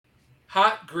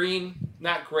hot, green,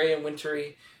 not gray and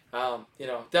wintry.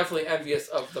 Definitely envious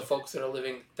of the folks that are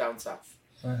living down south.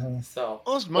 So,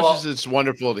 well, as much as it's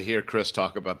wonderful to hear Chris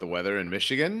talk about the weather in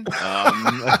Michigan,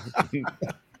 the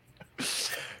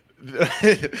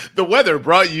weather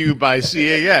brought you by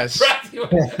CAS.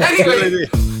 Anyway.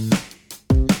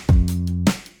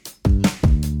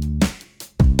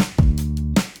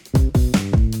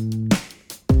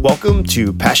 Welcome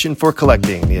to Passion for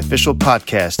Collecting, the official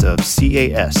podcast of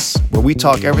CAS, where we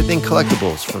talk everything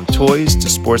collectibles from toys to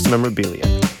sports memorabilia.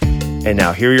 And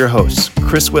now here are your hosts,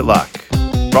 Chris Whitlock,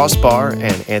 Ross Barr,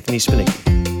 and Anthony Spinicki.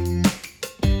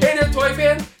 Hey there, toy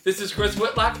fan! This is Chris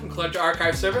Whitlock from Collector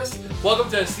Archive Service. Welcome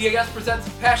to CAS Presents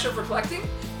Passion for Collecting.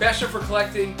 Passion for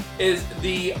Collecting is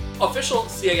the official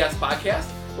CAS podcast.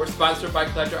 We're sponsored by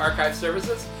Collector Archive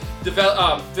Services.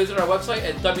 Visit our website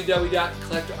at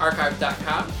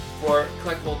www.collectorarchive.com for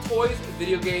collectible toys,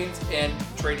 video games, and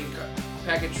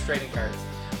packaged trading cards.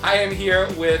 I am here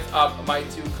with my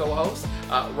two co-hosts,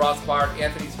 Ross Barr and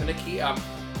Anthony Spinicki.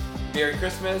 Merry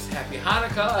Christmas, Happy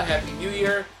Hanukkah, Happy New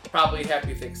Year, probably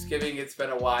Happy Thanksgiving. It's been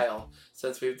a while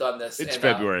since we've done this. It's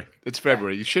February. It's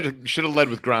February. You should have led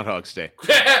with Groundhog's Day.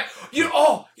 So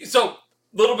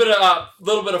little bit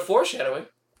of foreshadowing.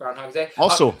 Groundhog's Day.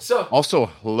 Also,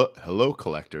 hello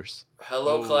collectors.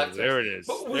 Hello collectors. There it is.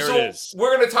 It is.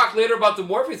 We're going to talk later about the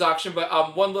Morphe's auction,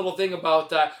 but one little thing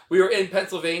about we were in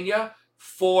Pennsylvania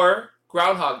for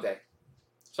Groundhog Day.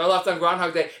 So I left on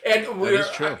Groundhog Day, and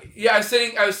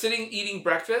I was sitting eating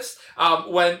breakfast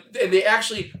and they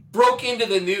actually broke into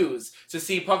the news to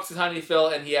see Punxsutawney Phil,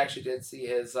 and he actually did see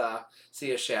his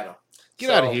shadow.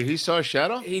 Get out of here! He saw a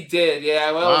shadow. He did.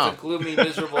 Yeah. Well, It was a gloomy,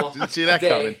 miserable. Didn't see that day.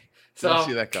 coming. So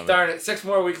darn it, 6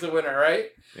 more weeks of winter, right?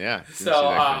 Yeah.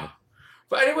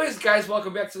 But anyways, guys,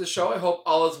 welcome back to the show. I hope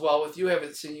all is well with you. I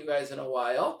haven't seen you guys in a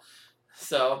while.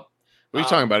 So what are you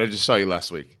talking about? I just saw you last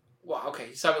week. Well, okay,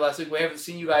 you saw me last week. We haven't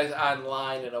seen you guys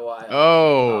online in a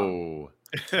while.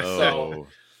 So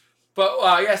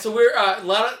we're a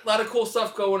lot of cool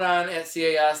stuff going on at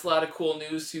CAS. A lot of cool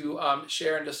news to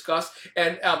share and discuss,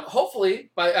 and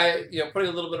hopefully by putting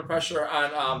a little bit of pressure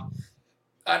on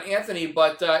Anthony.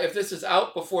 But if this is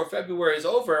out before February is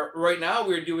over, right now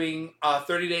we're doing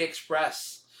 30-day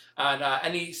express on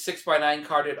any 6x9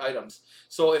 carded items.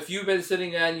 So if you've been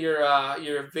sitting on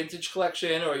your vintage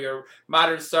collection or your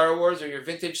modern Star Wars or your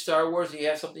vintage Star Wars, and you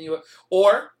have something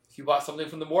or if you bought something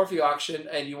from the Morphe auction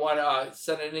and you want to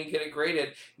send it in and get it graded,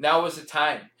 now is the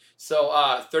time. So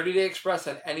 30-day express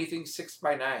on anything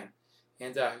 6x9,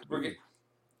 and we're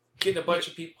getting a bunch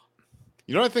of people.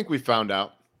 You know what I think we found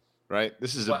out? Right,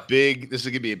 this is going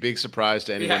to be a big surprise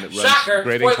to anyone that runs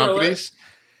grading companies.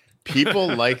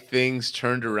 People like things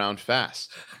turned around fast.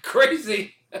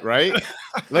 Crazy. Right?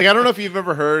 Like, I don't know if you've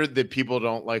ever heard that people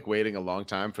don't like waiting a long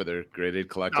time for their graded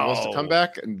collectibles to come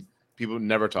back, and people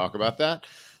never talk about that.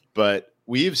 But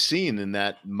we've seen in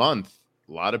that month,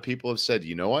 a lot of people have said,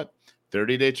 you know what?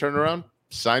 30-day turnaround,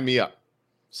 sign me up.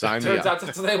 Turns out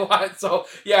that's what they want. So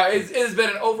yeah, it has been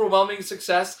an overwhelming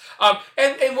success.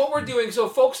 And what we're doing, so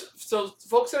folks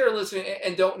that are listening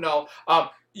and don't know,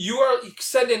 you are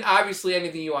send in obviously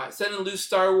anything you want. Send in loose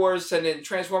Star Wars, send in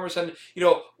Transformers, send in,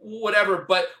 whatever.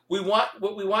 But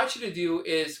what we want you to do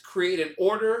is create an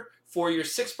order for your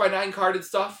 6x9 carded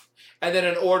stuff, and then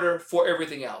an order for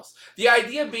everything else. The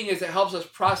idea being is it helps us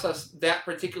process that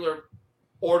particular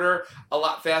order a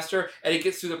lot faster, and it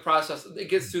gets through the process. It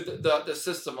gets through the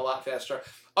system a lot faster.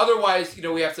 Otherwise,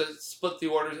 we have to split the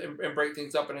orders and break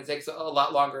things up, and it takes a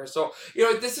lot longer. So,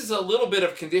 this is a little bit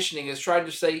of conditioning, is trying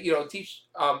to say, teach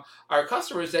our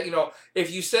customers that,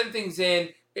 if you send things in,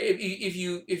 if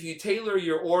you tailor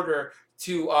your order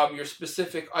to your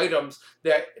specific items,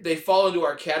 that they fall into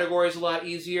our categories a lot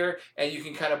easier, and you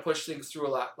can kind of push things through a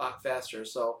lot faster.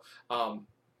 So,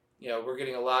 we're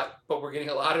getting a lot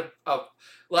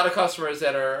of customers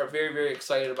that are very, very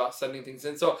excited about sending things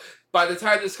in. So by the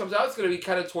time this comes out, it's going to be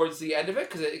kind of towards the end of it,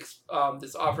 because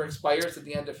this offer expires at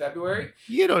the end of February.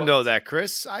 You don't know that,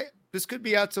 Chris. This could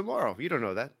be out tomorrow. You don't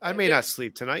know that. I may not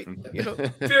sleep tonight.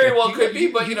 Very well could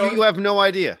be, but you have no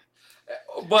idea.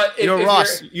 But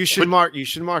Ross, you should mark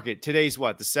it. Today's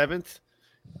what, the 7th?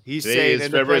 Today is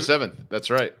February 7th.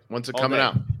 That's right. When's it coming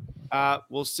out?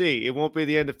 We'll see. It won't be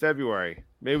the end of February.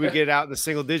 Maybe we get it out in the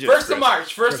single digits. First of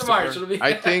March. It'll be.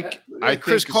 I think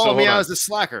Chris called me out as a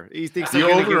slacker. He thinks the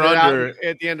over under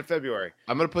at the end of February.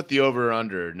 I'm going to put the over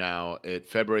under now at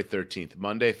February 13th,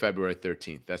 Monday, February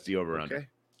 13th. That's the over under.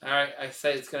 All right, I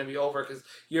say it's going to be over because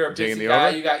you're a busy guy.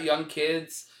 You got young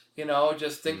kids.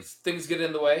 Just things get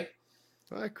in the way.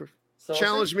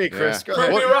 Challenge me, Chris. Yeah. Prove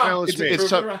me wrong. It's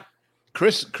tough.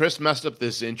 Chris messed up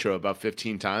this intro about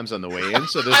 15 times on the way in,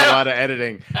 so there's a lot of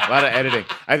editing.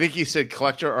 I think he said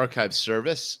Collector Archive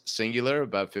Service, singular,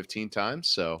 about 15 times.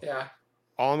 So Yeah.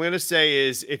 All I'm going to say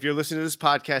is, if you're listening to this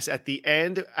podcast at the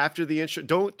end, after the intro,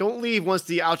 don't leave once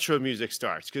the outro music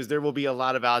starts, because there will be a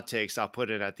lot of outtakes I'll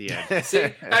put in at the end.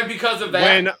 See, and because of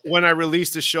that, when I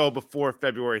release the show before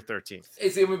February 13th.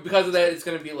 Because of that, it's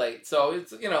going to be late. So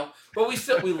it's,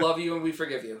 but we love you and we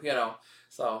forgive you,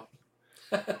 so.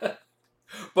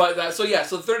 But so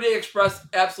 30 Day Express,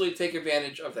 absolutely take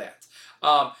advantage of that.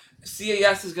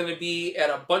 CAS is going to be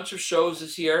at a bunch of shows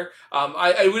this year.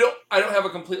 I don't have a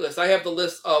complete list. I have the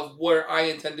list of where I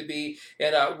intend to be,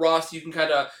 and Ross, you can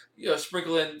kind of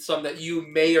sprinkle in some that you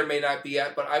may or may not be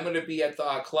at. But I'm going to be at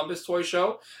the Columbus Toy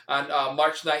Show on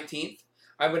March 19th.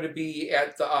 I'm going to be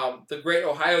at the Great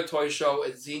Ohio Toy Show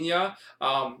at Xenia,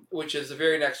 which is the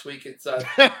very next week. It's well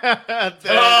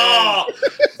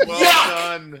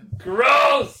done.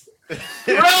 Gross.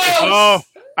 Oh,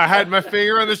 I had my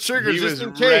finger on the trigger just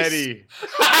in case. Ready. He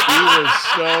was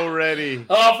so ready.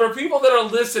 For people that are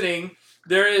listening,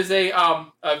 there is a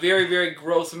very, very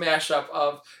gross mashup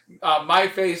of my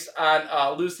face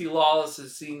on Lucy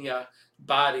Lawless's Xenia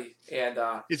body, and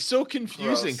it's so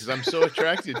confusing because I'm so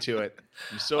attracted to it.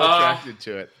 I'm so attracted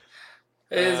to it.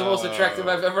 It is the most attractive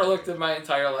I've ever looked in my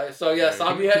entire life. So yes,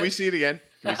 I'll be. Can we see it again?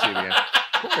 Of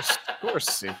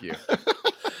course. Thank you.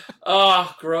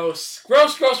 Oh, gross.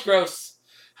 But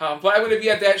I'm going to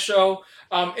be at that show,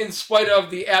 in spite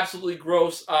of the absolutely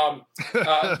gross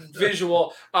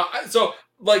visual. So,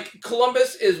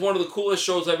 Columbus is one of the coolest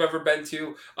shows I've ever been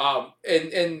to,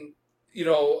 and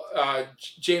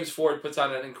James Ford puts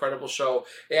on an incredible show,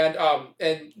 and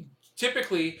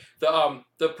typically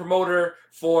the promoter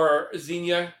for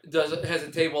Xenia has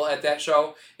a table at that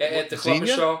show at the Columbus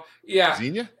Xenia? show. Yeah,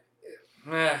 Xenia?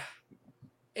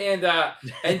 And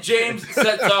James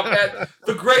sets up at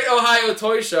the Great Ohio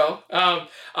Toy Show.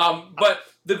 But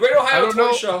the Great Ohio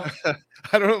Toy Show.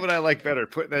 I don't know what I like better,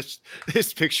 putting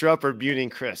this picture up or muting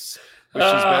Chris. Which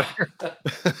is better?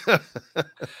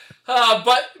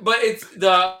 But it's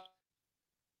the.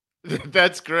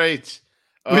 That's great.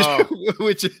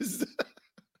 Which is.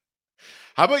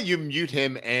 How about you mute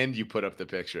him and you put up the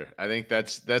picture? I think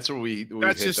that's where we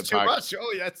that's hit just the too much.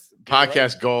 Oh, that's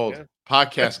podcast right. gold. Yeah.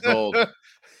 Podcast gold.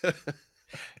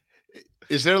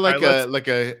 Is there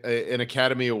an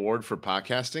Academy Award for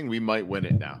podcasting? We might win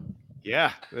it now.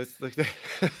 Yeah, that's all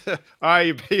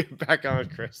right, you're back on,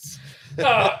 Chris.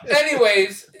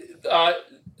 Anyways,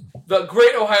 the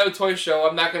Great Ohio Toy Show.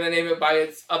 I'm not going to name it by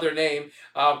its other name.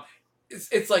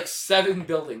 It's like 7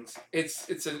 buildings.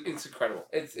 It's incredible.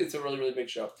 It's a really, really big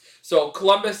show. So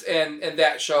Columbus and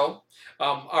that show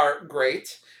are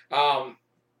great.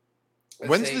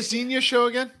 When's the Xenia show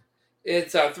again?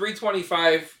 It's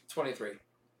 3/25/23.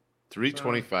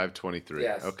 3/25/23.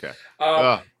 Yes. Okay.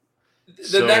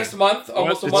 The next month,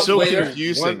 almost a month later.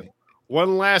 Confusing.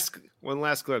 One last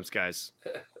glimpse, guys.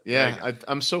 Yeah,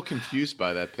 I'm so confused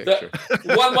by that picture.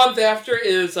 1 month after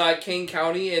is Kane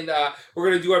County, and we're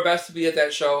going to do our best to be at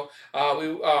that show.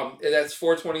 That's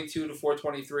 4/22 to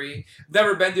 4/23.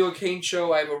 Never been to a Kane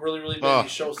show. I have a really, really busy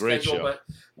show schedule, but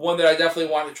one that I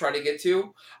definitely want to try to get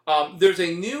to. There's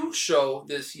a new show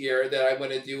this year that I'm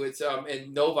going to do. It's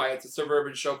in Novi. It's a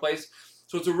suburban showplace.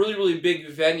 So it's a really, really big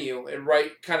venue and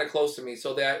right kind of close to me.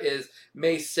 So that is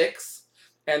May 6th.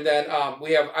 And then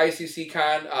we have ICC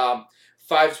Con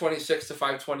 5/26 to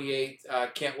 5/28.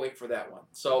 Can't wait for that one.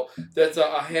 So that's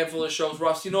a handful of shows.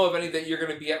 Ross, do you know of any that you're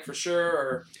going to be at for sure?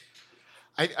 Or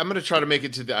I'm going to try to make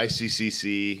it to the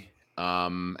ICCC.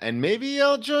 And maybe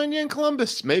I'll join you in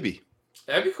Columbus. Maybe.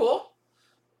 That'd be cool.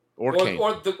 Or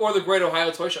the Great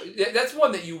Ohio Toy Show. That's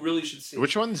one that you really should see.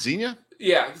 Which one? Xenia?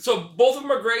 Yeah. So both of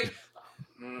them are great.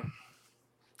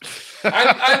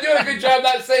 I'm doing a good job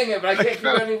not saying it, but I can't hear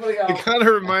anybody else. It kind of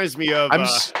reminds me of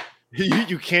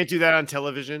you can't do that on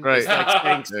television. Right. It's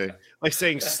like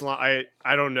saying I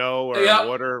don't know, or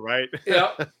water, right?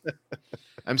 Yeah.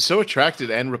 I'm so attracted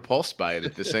and repulsed by it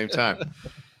at the same time.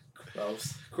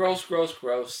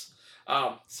 Gross.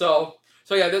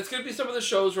 So yeah, that's gonna be some of the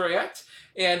shows we're at,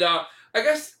 and I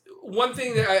guess one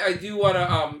thing that I do want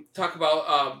to talk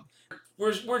about,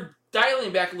 we're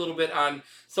dialing back a little bit on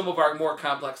some of our more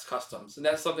complex customs, and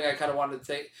that's something I kind of wanted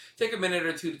to take a minute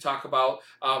or two to talk about,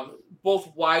 both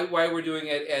why we're doing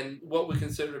it and what we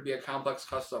consider to be a complex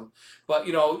custom. But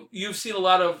you've seen a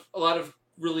lot of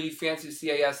really fancy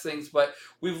CAS things, but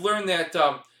we've learned that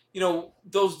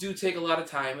those do take a lot of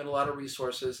time and a lot of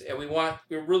resources, and we're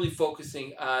really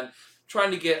focusing on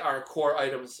trying to get our core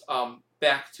items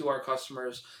back to our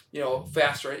customers,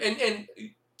 faster. And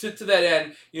to that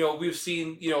end, we've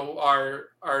seen,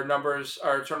 our numbers,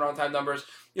 our turnaround time numbers,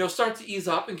 start to ease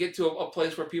up and get to a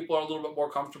place where people are a little bit more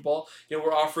comfortable.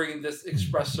 We're offering this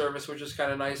express service, which is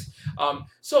kind of nice.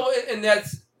 And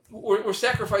that's, we're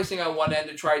sacrificing on one end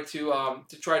to try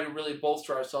to really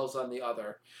bolster ourselves on the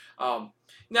other.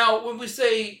 Now, when we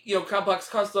say, complex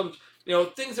customs,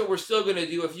 things that we're still going to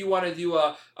do. If you want to do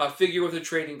a figure with a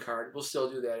trading card, we'll still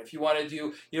do that. If you want to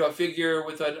do, a figure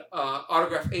with an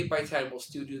autograph 8x10, we'll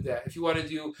still do that. If you want to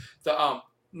do the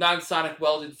non-sonic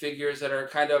welded figures that are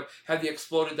kind of have the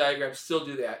exploded diagram, still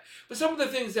do that. But some of the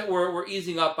things that we're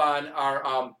easing up on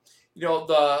are,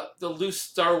 the loose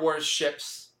Star Wars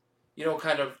ships,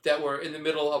 kind of that were in the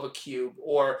middle of a cube,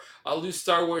 or a loose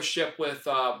Star Wars ship with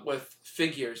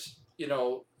figures,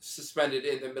 suspended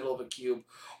in the middle of a cube,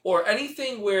 or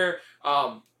anything where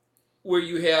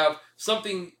you have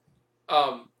something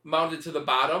mounted to the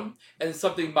bottom and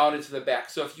something mounted to the back.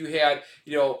 So if you had,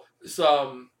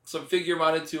 some figure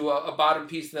mounted to a bottom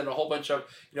piece and then a whole bunch of,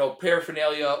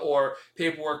 paraphernalia or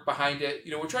paperwork behind it,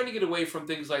 we're trying to get away from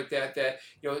things like that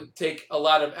take a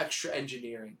lot of extra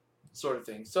engineering sort of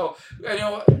thing. So I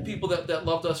know people that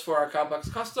loved us for our complex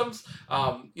customs,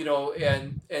 and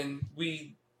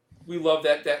we love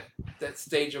that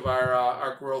stage of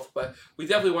our growth, but we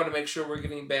definitely want to make sure we're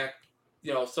getting back,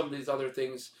 some of these other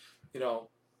things, in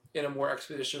a more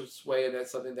expeditious way, and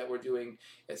that's something that we're doing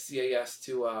at CAS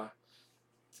to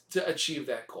achieve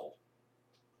that goal.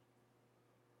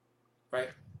 Right.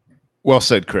 Well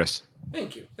said, Chris.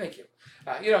 Thank you.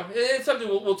 It's something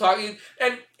we'll talk.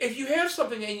 And if you have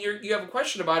something and you have a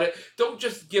question about it, don't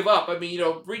just give up. I mean,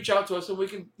 reach out to us and we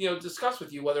can, discuss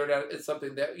with you whether or not it's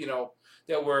something that,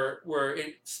 that we're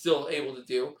still able to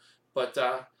do. But,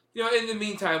 in the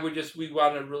meantime, we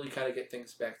want to really kind of get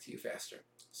things back to you faster.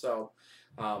 So,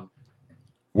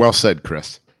 well said,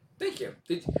 Chris. Thank you.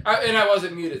 And I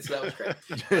wasn't muted, so that was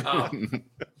great.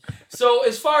 So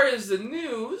as far as the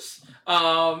news,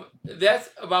 that's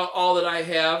about all that I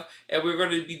have. And we're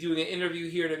going to be doing an interview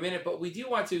here in a minute, but we do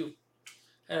want to,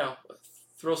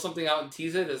 throw something out and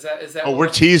tease it. Is that? Oh, we're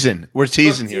teasing. We're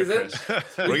teasing here, Chris.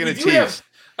 We're going to tease.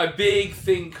 A big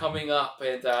thing coming up,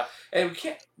 and we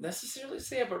can't necessarily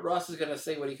say it, but Ross is going to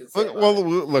say what he can say.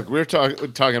 Look, we were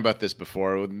talking about this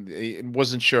before. I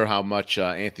wasn't sure how much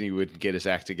Anthony would get his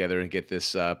act together and get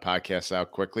this podcast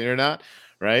out quickly or not,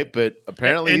 right? But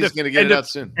apparently he's going to get it out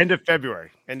soon. End of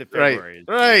February.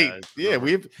 Right.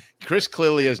 Yeah, Chris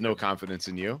clearly has no confidence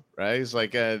in you, right? He's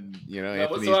like,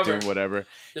 Anthony's doing whatever.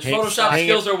 His Photoshop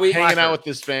skills are weak. Hanging out with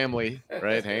his family,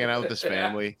 right? Hanging out with his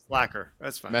family. Slacker.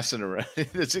 That's fine. Messing around. I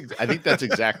think that's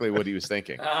exactly what he was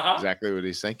thinking. Uh-huh. Exactly what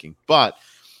he's thinking. But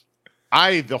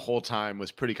I, the whole time,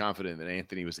 was pretty confident that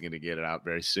Anthony was going to get it out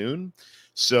very soon.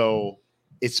 So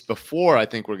it's before I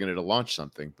think we're going to launch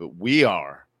something, but we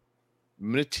are.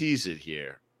 I'm going to tease it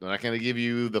here. I'm not going to give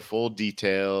you the full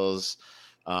details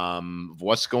of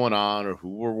what's going on or who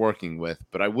we're working with,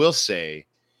 but I will say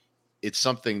it's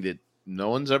something that no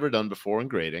one's ever done before in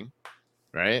grading,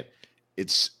 right?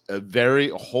 It's a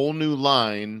whole new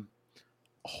line,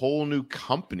 a whole new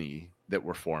company that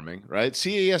we're forming, right?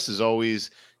 CAS has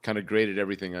always kind of graded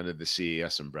everything under the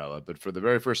CAS umbrella, but for the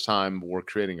very first time, we're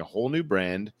creating a whole new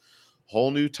brand,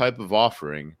 whole new type of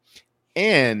offering,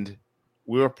 and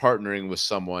we were partnering with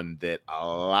someone that a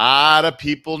lot of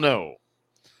people know.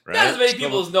 Right? Not as many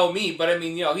people as know me, but I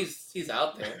mean, he's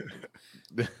out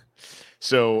there.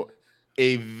 So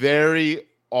a very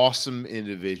awesome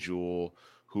individual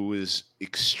who is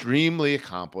extremely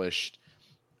accomplished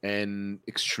and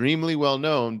extremely well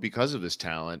known because of his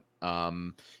talent.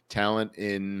 Talent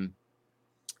in,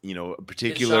 a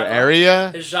particular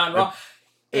area. His genre.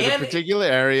 In a particular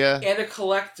area. And a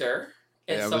collector.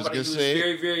 And somebody who's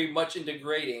very, very much into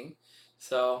grading.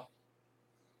 So,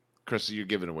 Chris, you're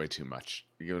giving away too much.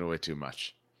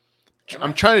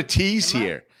 I'm trying to tease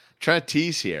here.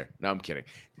 No, I'm kidding.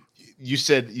 You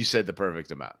said the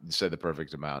perfect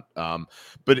amount.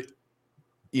 But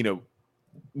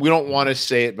we don't want to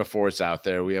say it before it's out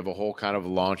there. We have a whole kind of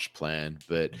launch plan,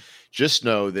 but just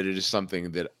know that it is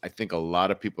something that I think a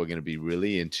lot of people are going to be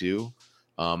really into.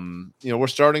 We're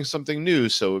starting something new,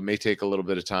 so it may take a little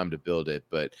bit of time to build it,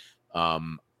 but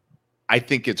I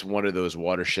think it's one of those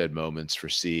watershed moments for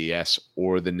CES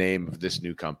or the name of this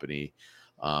new company.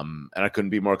 And I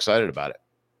couldn't be more excited about it.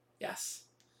 Yes.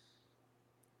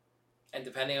 And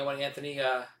depending on when Anthony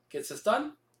gets this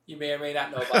done, you may or may not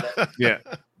know about it. Yeah.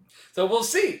 So we'll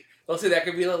see. That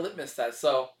could be a litmus test.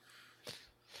 So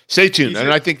stay tuned.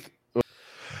 And I think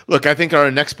our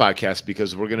next podcast,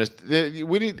 because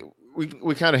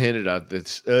we kind of hinted at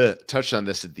this, touched on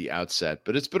this at the outset,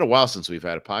 but it's been a while since we've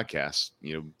had a podcast.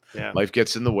 Life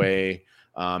gets in the way.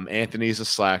 Anthony's a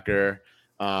slacker.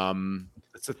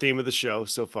 That's the theme of the show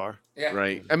so far. Yeah.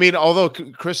 Right. I mean, although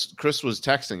Chris was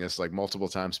texting us like multiple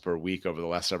times per week over the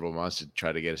last several months to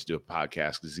try to get us to do a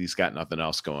podcast because he's got nothing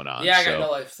else going on. Yeah, I got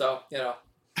no life, so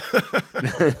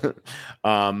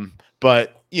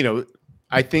But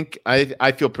I think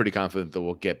I feel pretty confident that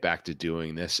we'll get back to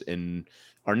doing this in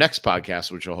our next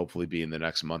podcast, which will hopefully be in the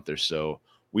next month or so.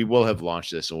 We will have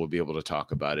launched this and we'll be able to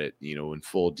talk about it, in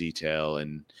full detail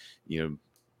and,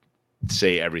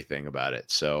 say everything about it.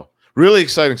 So really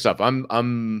exciting stuff.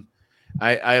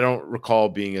 I don't recall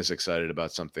being as excited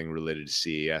about something related to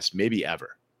CES, maybe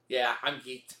ever. Yeah, I'm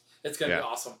geeked. It's going to be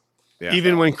awesome. Yeah.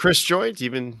 Even when Chris joined,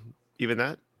 even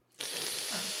that?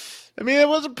 I mean, it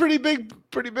was a pretty big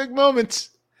moment.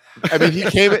 I mean,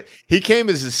 he came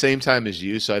as the same time as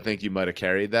you, so I think you might have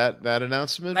carried that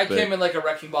announcement. I came in like a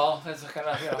wrecking ball. It's kind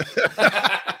of,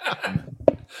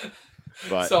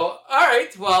 But, so, all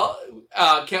right. Well,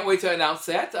 can't wait to announce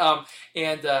that.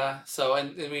 And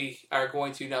we are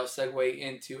going to now segue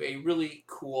into a really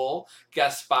cool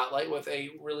guest spotlight with a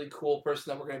really cool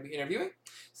person that we're going to be interviewing.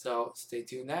 So stay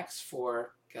tuned next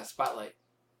for guest spotlight.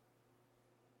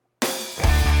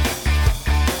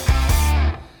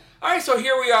 All right, so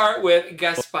here we are with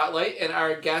guest spotlight, and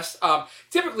our guest.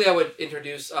 Typically, I would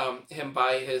introduce him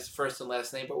by his first and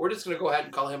last name, but we're just going to go ahead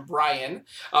and call him Brian.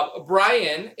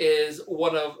 Brian is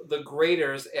one of the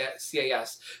graders at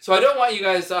CAS, so I don't want you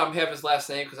guys to have his last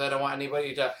name because I don't want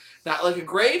anybody to not like a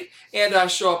grade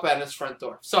and show up at his front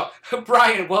door. So,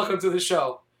 Brian, welcome to the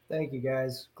show. Thank you,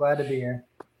 guys. Glad to be here.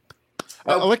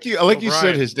 I like you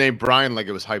said his name, Brian, like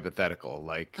it was hypothetical.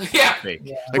 Like, fake.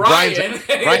 Yeah. Like Brian's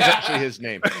actually his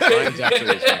name. Brian's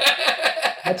actually his name.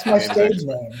 That's my stage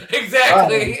name.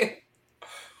 Exactly.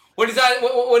 When he's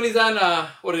on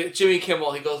Jimmy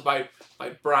Kimmel, he goes by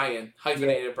Brian,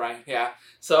 hyphenated Brian. Yeah.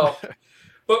 So,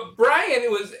 but Brian,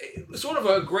 it was sort of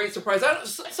a great surprise.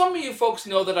 Some of you folks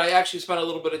know that I actually spent a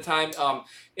little bit of time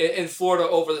in Florida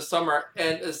over the summer,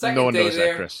 and the second no one day knows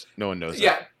there, that, Chris. No one knows that.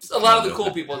 Yeah, a lot of the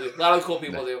cool people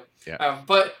do. Yeah.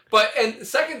 But the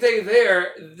second day there,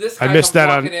 this guy I missed that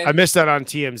on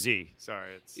TMZ.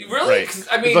 Sorry. Really? Right.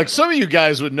 I mean, like some of you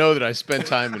guys would know that I spent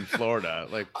time in Florida.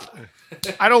 Like,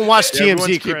 I don't watch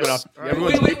TMZ, Chris.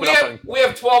 We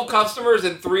have 12 customers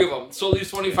and 3 of them, so at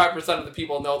least 25% of the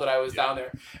people know that I was down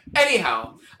there.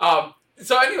 Anyhow,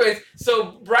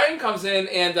 so Brian comes in,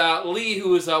 and Lee,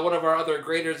 who is one of our other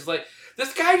graders, is like,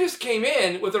 this guy just came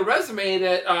in with a resume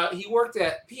that he worked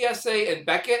at PSA and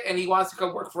Beckett, and he wants to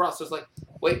come work for us. So it's like,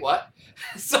 wait, what?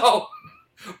 So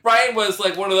Brian was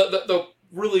like one of the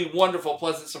really wonderful,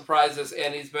 pleasant surprises,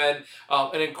 and he's been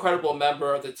an incredible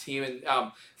member of the team.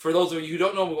 And for those of you who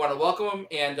don't know him, we want to welcome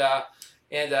him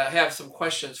and have some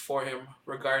questions for him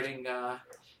regarding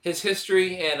his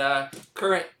history and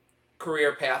current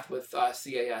career path with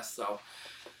CAS. So,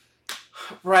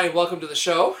 Brian, welcome to the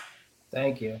show.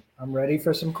 Thank you. I'm ready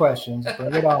for some questions.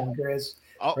 Bring it on, Chris.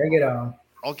 Bring it on.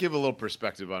 I'll give a little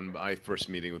perspective on my first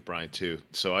meeting with Brian too.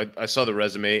 So I saw the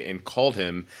resume and called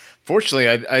him. Fortunately,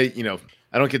 I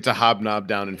don't get to hobnob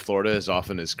down in Florida as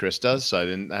often as Chris does. So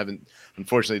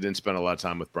unfortunately didn't spend a lot of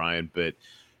time with Brian, but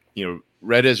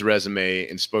read his resume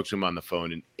and spoke to him on the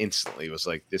phone and instantly was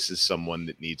like, this is someone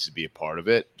that needs to be a part of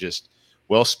it. Just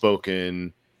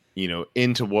well-spoken,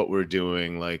 into what we're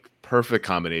doing, like perfect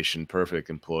combination, perfect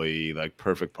employee, like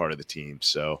perfect part of the team.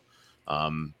 So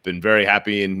been very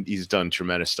happy, and he's done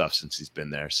tremendous stuff since he's been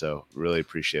there. So really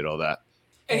appreciate all that.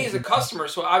 And he's a customer,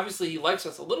 so obviously he likes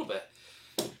us a little bit.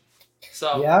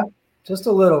 So yeah, just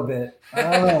a little bit.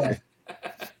 Well,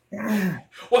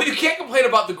 you can't complain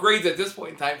about the grades at this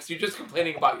point in time because you're just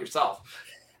complaining about yourself.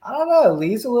 I don't know.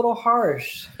 Lee's a little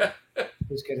harsh. I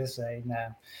was going to say, no.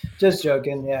 Just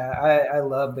joking. Yeah, I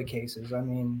love the cases. I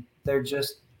mean, they're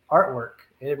just artwork.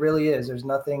 It really is. There's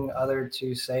nothing other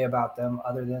to say about them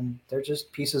other than they're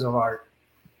just pieces of art.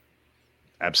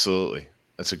 Absolutely.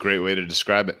 That's a great way to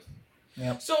describe it.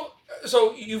 Yep.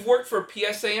 So you've worked for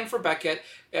PSA and for Beckett.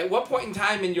 At what point in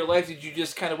time in your life did you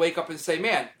just kind of wake up and say,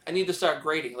 man, I need to start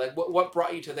grading? Like, what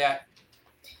brought you to that?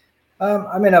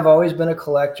 I mean, I've always been a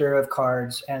collector of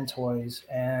cards and toys,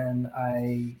 and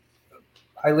I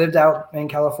lived out in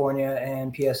California,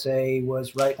 and PSA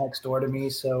was right next door to me.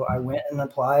 So I went and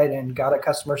applied and got a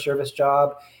customer service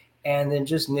job, and then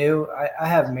just knew I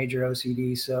have major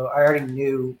OCD. So I already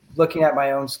knew, looking at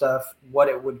my own stuff, what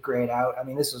it would grade out. I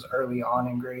mean, this was early on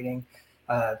in grading.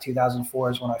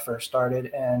 2004 is when I first started.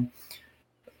 And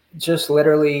just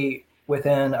literally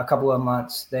within a couple of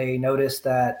months, they noticed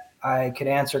that I could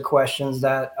answer questions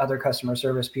that other customer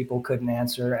service people couldn't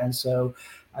answer. And so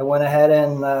I went ahead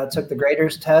and took the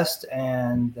graders test,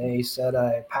 and they said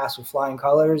I passed with flying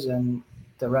colors, and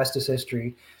the rest is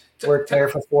history. Worked there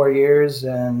for 4 years,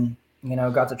 and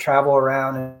got to travel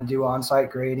around and do on-site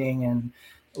grading, and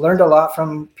learned a lot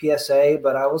from PSA.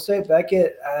 But I will say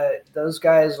Beckett, those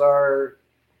guys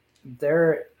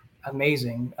they're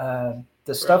amazing.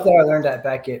 The stuff that I learned at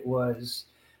Beckett was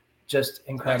just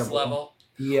incredible. Next level.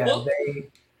 Yeah, well,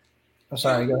 I'm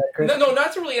sorry, go ahead, Chris. No,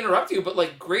 not to really interrupt you, but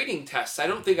like grading tests. I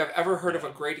don't think I've ever heard of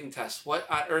a grading test. What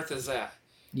on earth is that?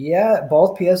 Yeah,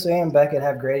 both PSA and Beckett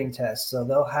have grading tests. So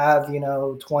they'll have,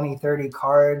 20, 30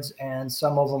 cards, and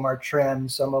some of them are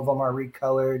trimmed, some of them are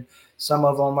recolored, some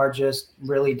of them are just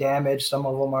really damaged, some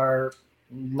of them are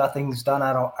nothing's done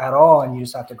at all, and you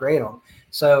just have to grade them.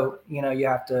 So, you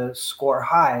have to score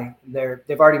high.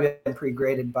 They've already been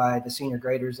pre-graded by the senior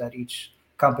graders at each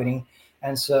company.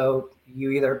 And so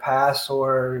you either pass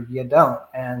or you don't.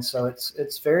 And so it's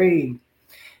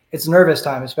nervous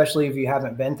time, especially if you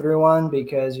haven't been through one,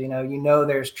 because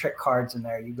there's trick cards in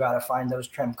there. You got to find those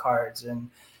trim cards, and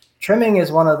trimming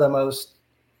is one of the most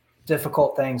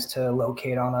difficult things to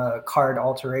locate on a card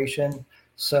alteration.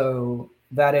 So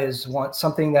that is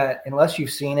something that, unless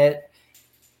you've seen it,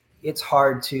 it's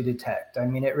hard to detect. I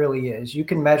mean, it really is. You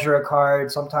can measure a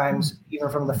card. Sometimes even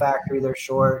from the factory, they're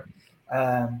short.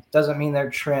 Doesn't mean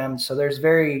they're trimmed. So there's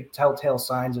very telltale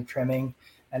signs of trimming.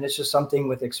 And it's just something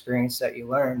with experience that you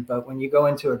learn. But when you go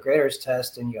into a grader's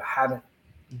test and you haven't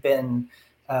been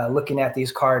looking at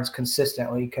these cards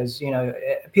consistently, because,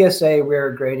 at PSA,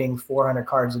 we're grading 400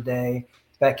 cards a day.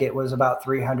 Beckett was about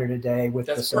 300 a day with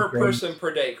That's the per person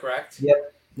per day, correct?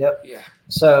 Yep. Yeah.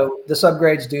 So the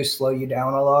subgrades do slow you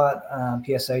down a lot.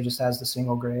 PSA just has the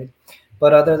single grade.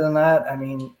 But other than that, I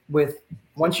mean,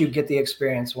 once you get the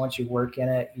experience, once you work in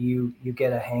it, you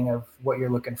get a hang of what you're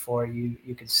looking for.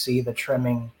 You could see the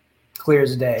trimming clear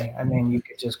as day. I mean, you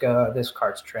could just go, oh, this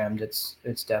card's trimmed. It's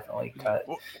definitely cut.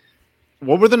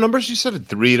 What were the numbers you said?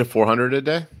 300 to 400 a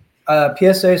day?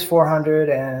 PSA is 400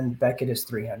 and Beckett is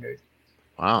 300.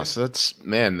 Wow. So that's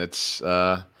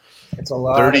it's a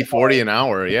lot. 30, 40 an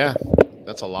hour. Yeah.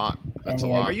 That's a lot. That's a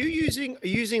lot. Are you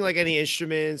using like any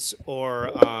instruments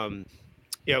or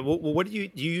what do you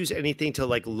use anything to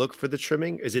like look for the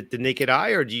trimming? Is it the naked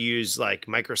eye, or do you use like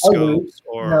microscopes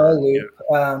a loop?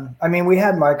 I mean, we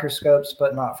had microscopes,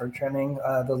 but not for trimming.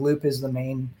 The loop is the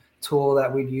main tool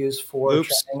that we'd use for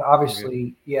Loops? trimming.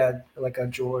 Obviously, like a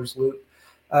jeweler's loop.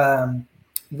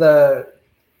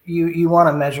 You want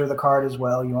to measure the card as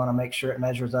well. You want to make sure it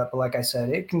measures up. But like I said,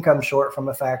 it can come short from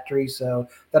a factory, so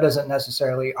that doesn't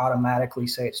necessarily automatically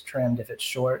say it's trimmed if it's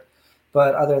short.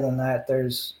 But other than that,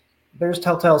 there's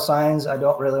telltale signs. I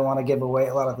don't really want to give away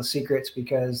a lot of the secrets,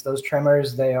 because those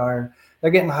trimmers, they're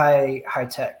getting high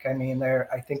tech. I mean,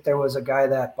 I think there was a guy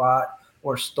that bought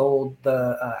or stole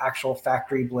the actual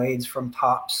factory blades from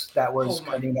Topps that was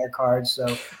cutting their cards.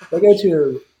 So they go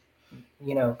to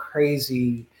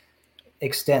crazy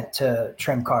extent to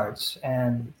trim cards,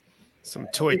 and some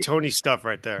Toy Tony stuff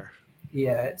right there.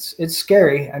 Yeah, it's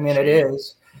scary. I mean, it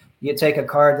is. You take a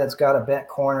card that's got a bent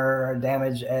corner or a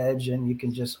damaged edge, and you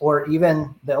can or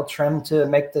even they'll trim to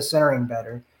make the centering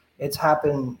better. It's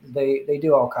happened. They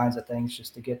do all kinds of things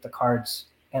just to get the cards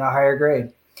in a higher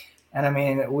grade. And I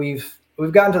mean, we've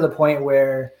gotten to the point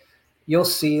where you'll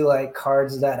see like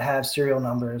cards that have serial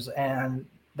numbers, and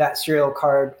that serial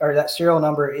card or that serial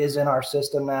number is in our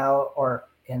system now, or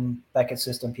in Beckett's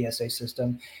system, PSA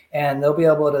system, and they'll be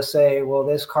able to say, well,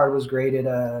 this card was graded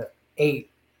a 8,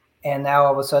 and now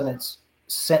all of a sudden it's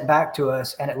sent back to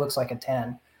us and it looks like a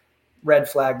 10. Red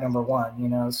flag number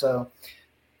 1, So,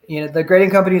 the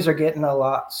grading companies are getting a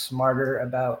lot smarter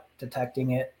about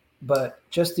detecting it, but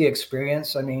just the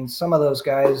experience. I mean, some of those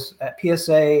guys at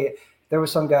PSA, there were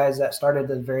some guys that started at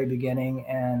the very beginning,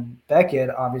 and Beckett,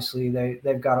 obviously,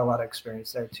 they've got a lot of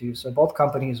experience there too. So both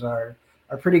companies are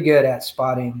pretty good at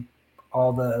spotting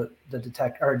all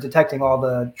detecting all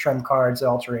the trim cards,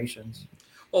 alterations.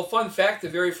 Well, fun fact, the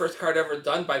very first card ever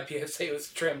done by PSA was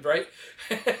trimmed, right?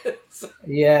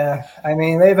 Yeah, I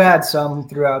mean, they've had some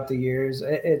throughout the years.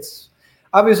 It's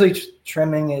obviously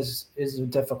trimming is a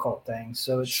difficult thing,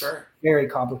 so it's very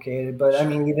complicated. But I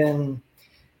mean,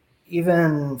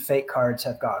 even fake cards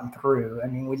have gotten through. I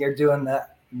mean, when you're doing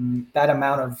that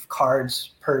amount of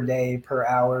cards per day, per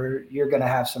hour, you're going to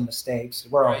have some mistakes.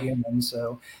 We're all human,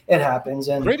 so it happens.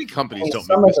 And grading companies don't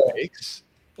make mistakes.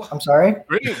 I'm sorry?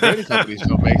 Grading companies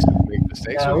don't make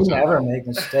mistakes. No, we never make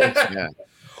mistakes. Yeah.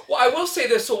 Well, I will say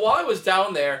this. So while I was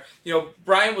down there,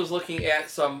 Brian was looking at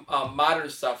some modern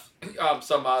stuff,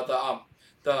 some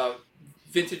the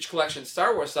vintage collection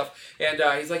Star Wars stuff, and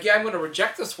he's like, yeah, I'm going to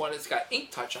reject this one. It's got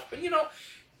ink touch up, and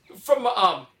from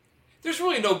there's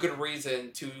really no good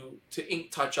reason to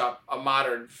ink touch up a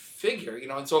modern figure,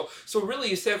 and so really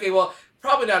you say, okay, well,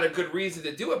 probably not a good reason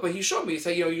to do it, but he showed me, he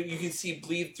said, you can see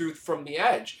bleed through from the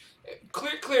edge.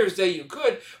 Clear as day you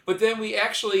could, but then we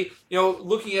actually,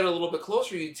 looking at it a little bit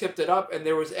closer, you tipped it up, and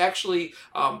there was actually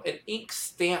an ink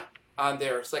stamp on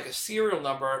there. It's like a serial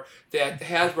number that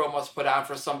Hasbro must put on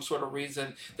for some sort of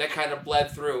reason that kind of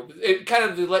bled through. It kind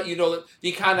of to let you know that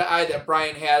the kind of eye that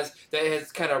Brian has, that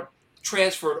has kind of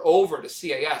transferred over to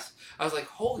CAS. I was like,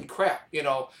 holy crap, you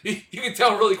can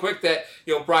tell really quick that,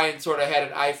 Brian sort of had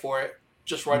an eye for it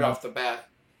just right off the bat.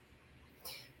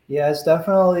 Yeah, it's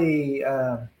definitely,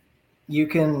 you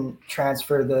can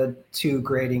transfer the two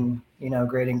grading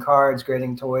cards,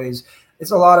 grading toys.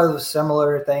 It's a lot of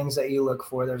similar things that you look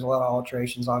for. There's a lot of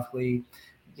alterations. Obviously,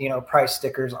 price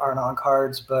stickers aren't on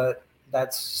cards, but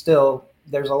that's still,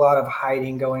 there's a lot of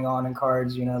hiding going on in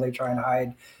cards. They try and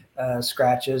hide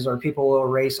scratches, or people will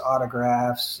erase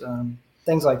autographs,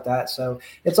 things like that. So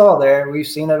it's all there. We've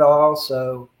seen it all.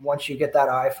 So once you get that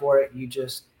eye for it, you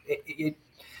just,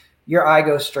 your eye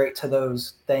goes straight to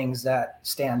those things that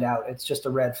stand out. It's just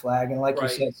a red flag. And like you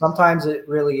said, sometimes it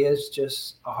really is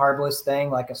just a harmless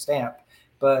thing like a stamp,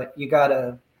 but you got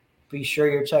to be sure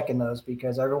you're checking those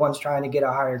because everyone's trying to get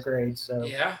a higher grade. So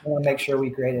I want to make sure we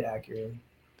grade it accurately.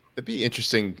 It'd be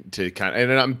interesting to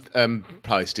and I'm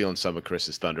probably stealing some of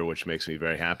Chris's thunder, which makes me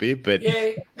very happy, but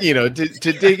to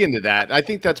dig into that, I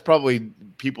think that's probably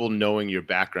people knowing your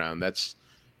background. That's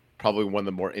probably one of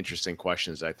the more interesting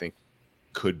questions I think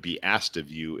could be asked of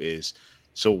you is,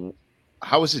 so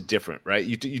how is it different,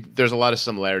 right? There's a lot of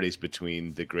similarities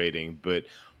between the grading, but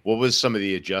what was some of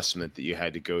the adjustment that you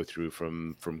had to go through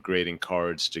from grading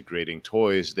cards to grading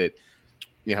toys that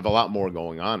you have a lot more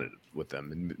going on with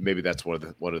them? And maybe that's one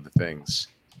of the things.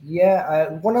 Yeah,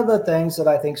 one of the things that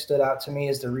I think stood out to me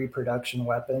is the reproduction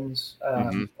weapons.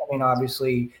 I mean,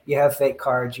 obviously you have fake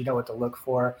cards, you know what to look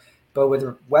for, but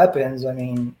with weapons, I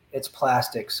mean, it's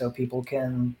plastic, so people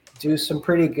can do some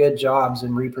pretty good jobs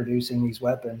in reproducing these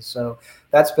weapons. So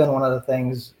that's been one of the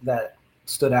things that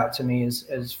stood out to me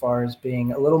as far as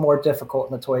being a little more difficult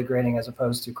in the toy grading as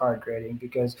opposed to card grading,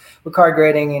 because with card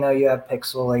grading, you have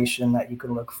pixelation that you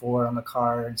can look for on the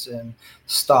cards and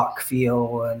stock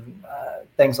feel and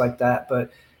things like that.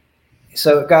 But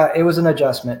so it was an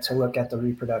adjustment to look at the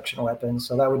reproduction weapons.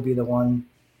 So that would be the one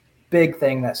big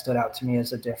thing that stood out to me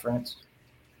as a difference.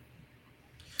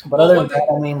 But other than that,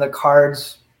 I mean, the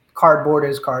cardboard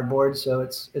is cardboard, so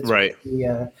it's right.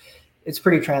 It's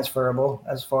pretty transferable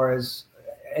as far as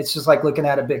it's just like looking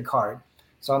at a big card.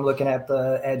 So I'm looking at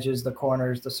the edges, the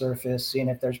corners, the surface, seeing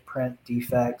if there's print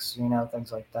defects,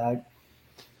 things like that.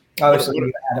 Obviously,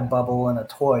 you add a bubble and a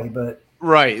toy, but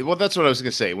right. Well, that's what I was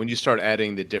going to say. When you start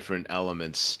adding the different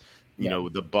elements,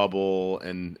 the bubble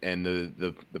and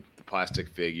the plastic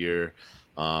figure,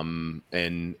 and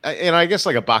I guess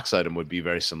like a box item would be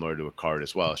very similar to a card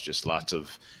as well. It's just lots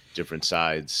of different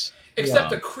sides. Except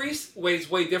the crease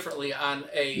weighs way differently on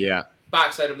a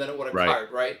box item than it would a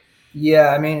card, right?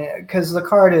 Yeah, I mean, because the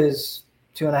card is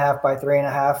 2.5 by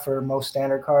 3.5 for most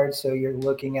standard cards, so you're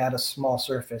looking at a small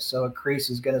surface. So a crease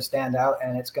is going to stand out,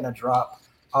 and it's going to drop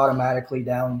automatically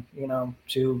down.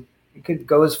 To you could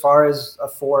go as far as a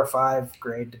 4 or 5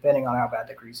 grade, depending on how bad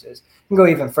the crease is. You can go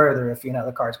even further if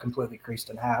the card's completely creased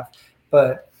in half.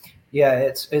 But yeah,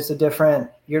 it's a different.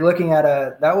 You're looking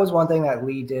at that was one thing that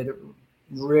Lee did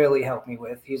really help me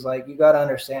with. He's like, you got to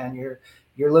understand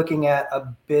you're looking at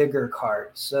a bigger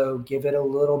card, so give it a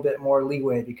little bit more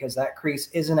leeway because that crease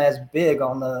isn't as big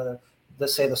on the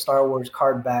Star Wars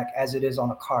card back as it is on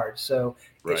a card, so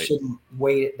it shouldn't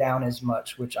weight it down as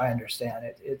much, which I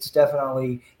understand. It's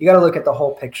definitely, you got to look at the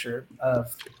whole picture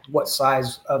of what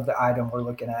size of the item we're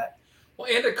looking at. Well,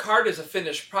 and a card is a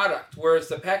finished product, whereas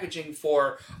the packaging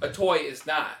for a toy is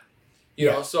not.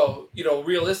 So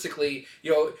realistically,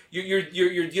 you're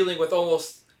dealing with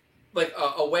almost like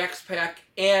a wax pack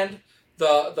and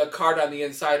the card on the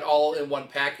inside all in one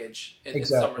package in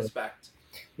some respect.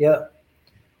 Yeah,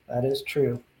 that is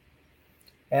true.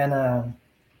 And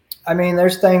I mean,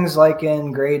 there's things like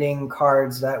in grading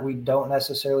cards that we don't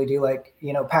necessarily do, like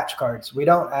patch cards. We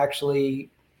don't actually,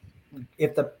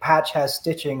 if the patch has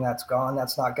stitching that's gone,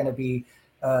 that's not going to be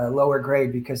lower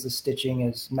grade because the stitching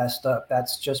is messed up.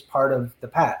 That's just part of the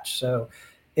patch. So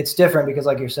it's different because,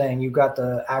 like you're saying, you've got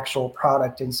the actual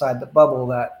product inside the bubble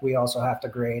that we also have to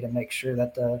grade and make sure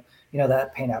that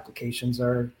that paint applications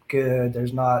are good.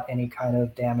 There's not any kind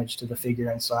of damage to the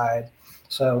figure inside.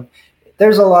 So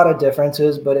there's a lot of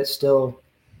differences, but it still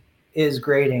is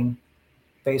grading.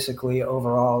 basically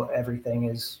overall everything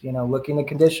is, looking the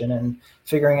condition and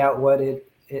figuring out what it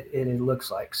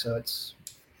looks like. So it's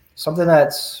something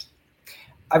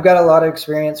I've got a lot of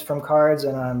experience from cards,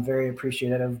 and I'm very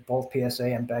appreciative of both PSA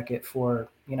and Beckett for,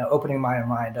 opening my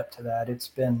mind up to that. It's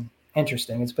been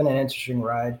interesting. It's been an interesting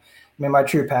ride. I mean, my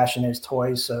true passion is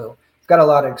toys, so I've got a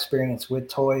lot of experience with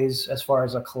toys as far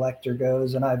as a collector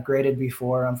goes, and I've graded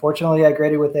before. Unfortunately, I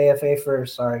graded with AFA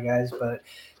first. Sorry, guys, but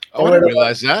I didn't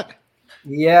realize that.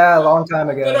 Yeah, a long time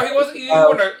ago. No, he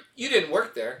wasn't. You didn't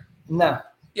work there. No.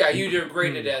 Yeah, you were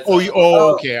graded as.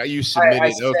 Okay. You submitted.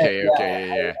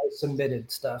 I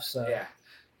submitted stuff. So yeah.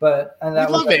 But and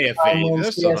that was love AFA.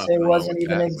 CSA wasn't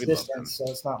even in existence, so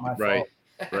it's not my fault.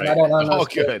 Right. I don't know. Oh,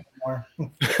 good.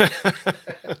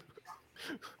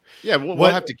 Yeah, we'll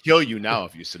have to kill you now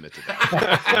if you submit to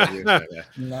that.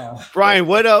 No. Brian,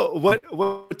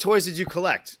 what toys did you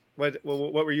collect? What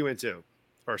were you into?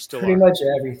 Or still pretty much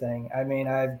everything. I mean,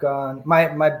 I've gone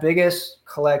my biggest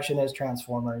collection is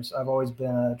Transformers. I've always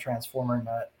been a Transformer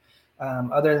nut.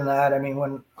 Other than that, I mean,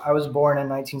 when I was born in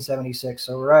 1976,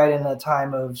 so right in the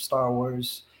time of Star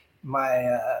Wars,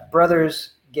 my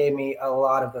brothers gave me a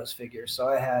lot of those figures. So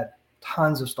I had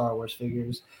tons of Star Wars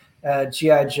figures.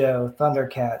 G.I. Joe,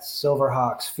 Thundercats,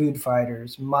 Silverhawks, Food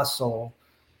Fighters, Muscle,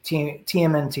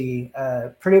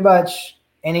 TMNT, pretty much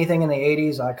anything in the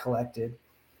 80s I collected.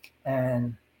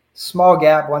 And small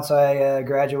gap once I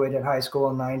graduated high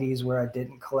school in the 90s where I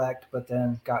didn't collect, but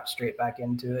then got straight back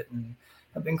into it. And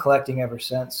I've been collecting ever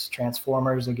since.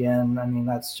 Transformers again. I mean,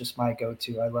 that's just my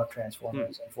go-to. I love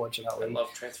Transformers, unfortunately. I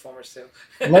love Transformers too.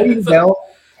 No, you don't.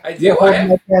 I do. You're holding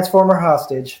my Transformer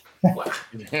hostage. Hold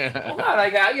on, I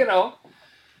got,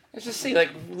 let's just see, like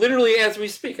literally as we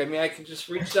speak. I mean, I can just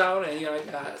reach down and, I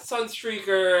got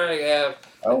Sunstreaker, I have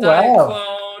a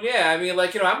Diaclone. Yeah, I mean,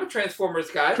 I'm a Transformers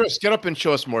guy. Chris, get up and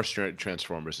show us more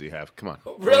Transformers you have. Come on.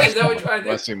 Really? Is that what you're trying to do?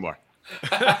 Let's see more.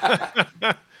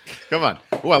 Come on.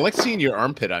 Oh, I like seeing your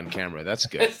armpit on camera. That's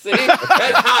good. See? That's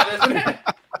hot, isn't it?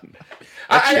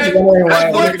 I've worked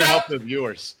out, help the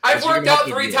viewers. I've worked out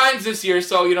 3 times this year,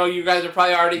 so you guys are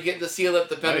probably already getting to seal up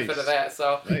the benefit of that.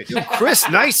 So, Chris,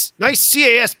 nice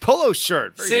CAS polo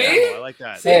shirt. See, I like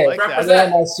that. Hey, I like that. I got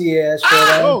my CAS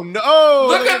shirt. Oh no!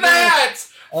 Look at that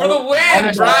for the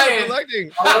win, Brian. Love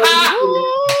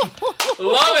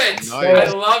it. Nice.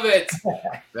 I love it.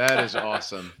 That is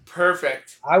awesome.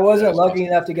 Perfect. I wasn't lucky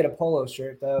enough to get a polo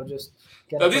shirt though. Just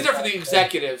no, these are for the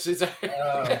executives. These are.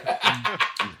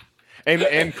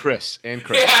 And Chris.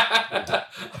 Yeah.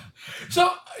 So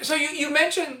you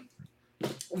mentioned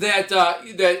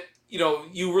that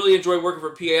you really enjoyed working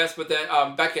for PAS, but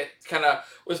that Beckett kind of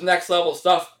was next level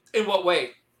stuff. In what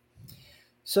way?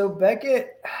 So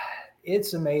Beckett,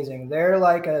 it's amazing. They're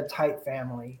like a tight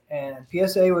family, and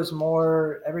PSA was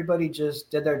more. Everybody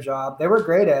just did their job. They were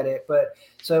great at it, but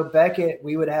so Beckett,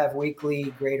 we would have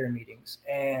weekly grader meetings,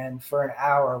 and for an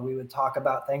hour we would talk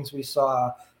about things we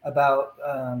saw, about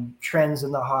trends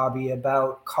in the hobby,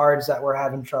 about cards that we're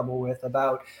having trouble with,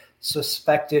 about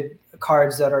suspected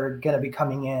cards that are going to be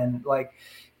coming in. Like,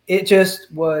 it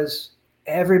just was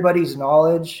everybody's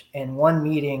knowledge in one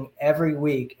meeting every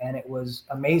week, and it was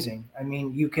amazing. I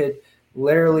mean, you could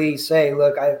literally say,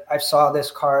 look, I saw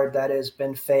this card that has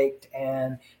been faked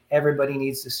and everybody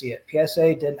needs to see it.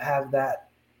 PSA didn't have that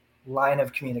line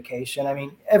of communication. I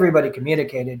mean, everybody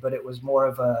communicated, but it was more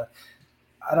of a,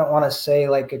 I don't want to say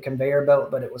like a conveyor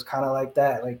belt, but it was kind of like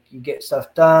that. Like, you get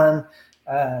stuff done.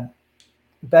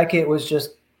 Beckett was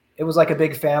just, it was like a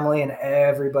big family, and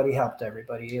everybody helped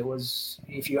everybody. It was,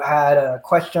 if you had a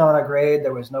question on a grade,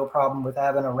 there was no problem with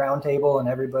having a round table and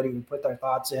everybody would put their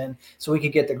thoughts in so we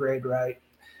could get the grade right.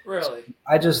 Really?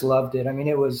 I just loved it. I mean,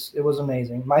 it was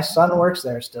amazing. My son works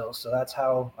there still, so that's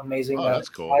how amazing that's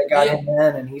cool. I got him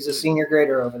in, and he's a senior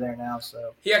grader over there now.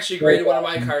 So he actually graded one of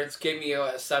my cards, gave me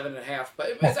a 7.5,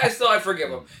 but I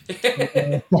forgive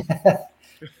him.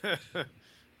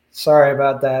 Sorry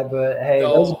about that, but hey,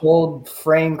 those gold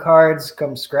frame cards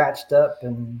come scratched up,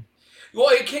 and well,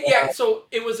 so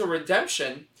it was a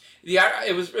redemption.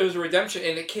 It was a redemption,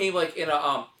 and it came like in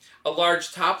a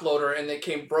large top loader, and it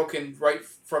came broken right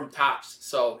from tops.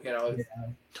 So Yeah.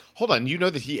 Hold on, you know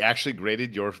that he actually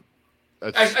graded your?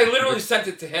 I literally sent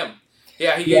it to him.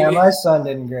 Yeah, my son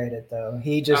didn't grade it though.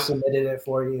 He just submitted it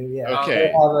for you. Yeah, okay.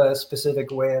 They have a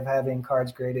specific way of having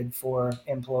cards graded for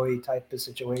employee type of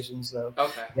situations, though.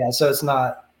 Okay. Yeah, so it's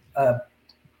not a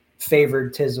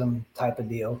favoritism type of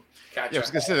deal. Gotcha. Yeah, I was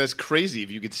gonna say that's crazy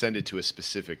if you could send it to a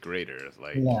specific grader.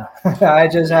 Like, no, I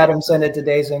just had him send it to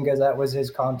Dason because that was his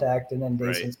contact, and then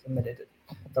Dason submitted it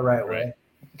the right way.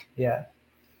 Yeah.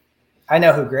 I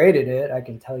know who graded it. I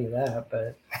can tell you that,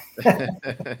 but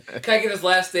Can I get his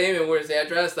last name and where's the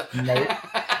address? nope.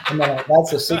 No,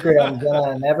 that's a secret I'm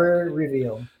gonna never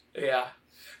reveal. Yeah.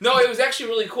 No, it was actually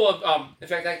really cool. In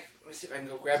fact, let me see if I can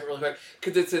go grab it really quick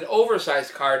because it's an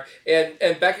oversized card, and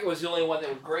Beckett was the only one that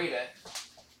would grade it.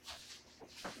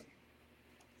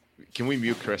 Can we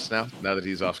mute Chris now that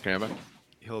he's off camera?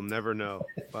 He'll never know,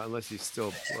 but unless he's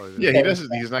still. Yeah, he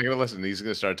doesn't. He's not going to listen. He's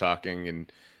going to start talking,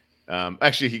 and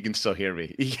actually, he can still hear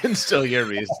me. He can still hear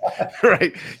me.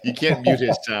 Right? You can't mute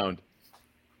his sound.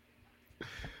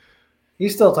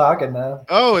 He's still talking though.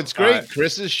 Oh, it's great.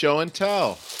 Chris's show and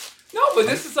tell. No, but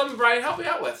this is something Brian helped me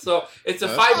out with. So it's a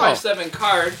 5x7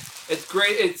 card. It's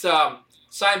great. It's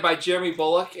signed by Jeremy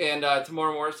Bullock and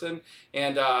Tamora Morrison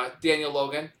and Daniel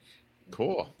Logan.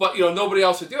 Cool. But nobody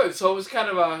else would do it, so it was kind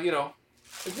of a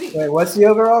it's neat. Wait, what's the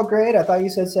overall grade? I thought you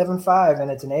said 7.5, and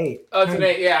it's an 8. Oh, it's an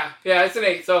 8. Yeah, it's an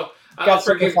 8. So got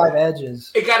 7.5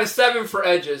 edges. It got a 7 for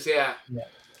edges. Yeah. Yeah.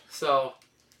 So,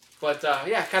 but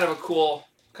yeah, kind of a cool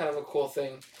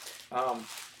thing.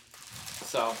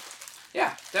 So,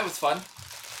 yeah, that was fun.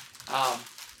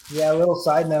 Yeah, a little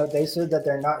side note, they said that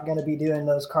they're not going to be doing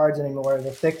those cards anymore.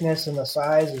 The thickness and the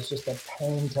size is just a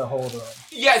pain to hold on.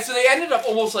 Yeah, so they ended up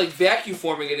almost like vacuum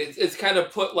forming it. It's kind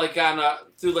of put like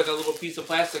through like a little piece of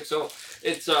plastic. So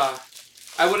it's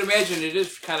I would imagine it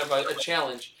is kind of a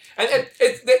challenge. And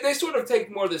they sort of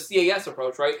take more of the CAS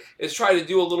approach, right? Is try to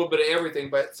do a little bit of everything,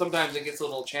 but sometimes it gets a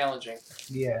little challenging.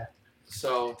 Yeah.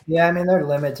 So. Yeah, I mean, they're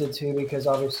limited too because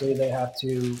obviously they have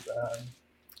to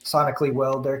sonically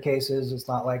weld their cases. It's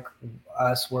not like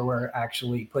us where we're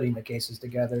actually putting the cases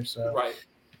together. So. Right.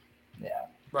 Yeah.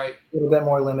 Right. A little bit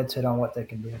more limited on what they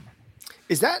can do.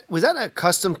 Was that a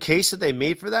custom case that they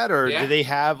made for that, or Yeah. do they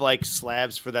have like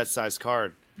slabs for that size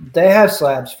card? They have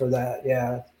slabs for that,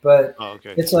 yeah. But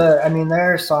okay.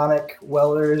 They're sonic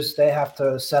welders. They have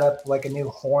to set up like a new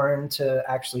horn to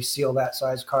actually seal that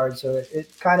size card. So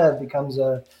it kind of becomes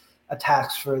a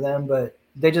task for them, but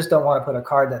they just don't want to put a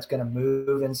card that's going to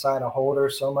move inside a holder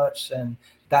so much. And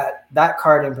that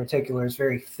card in particular is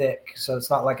very thick. So it's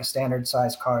not like a standard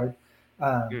size card.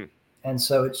 And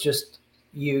so it's just,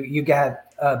 you got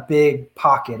a big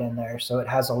pocket in there. So it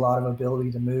has a lot of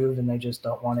ability to move, and they just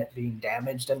don't want it being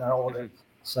damaged in their holder.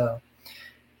 So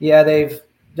yeah, they've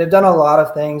done a lot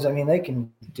of things. I mean, they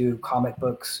can do comic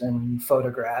books and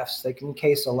photographs. They can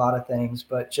case a lot of things,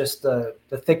 but just the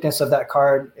thickness of that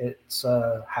card, it's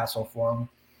a hassle for them.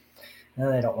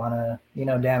 And they don't want to,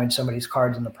 damage somebody's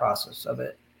cards in the process of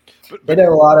it. They did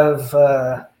a lot of,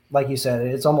 like you said,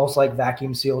 it's almost like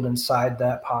vacuum sealed inside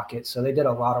that pocket. So they did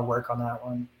a lot of work on that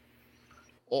one.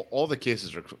 All the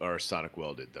cases are sonic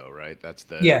welded though, right? That's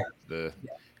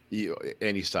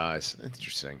any size.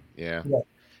 Interesting. Yeah.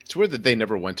 It's weird that they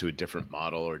never went to a different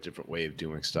model or a different way of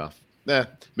doing stuff.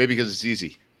 Maybe because it's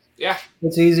easy. Yeah.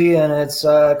 It's easy and it's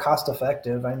cost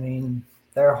effective. I mean,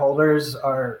 their holders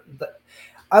are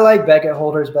I like Beckett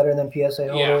holders better than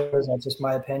PSA holders. That's just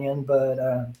my opinion,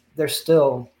 but they're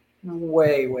still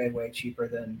way, way, way cheaper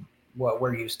than what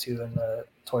we're used to in the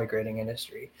toy grading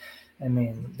industry. I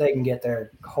mean, they can get their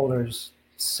holders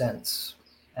cents,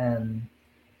 and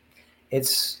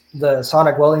the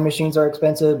sonic welding machines are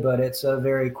expensive, but it's a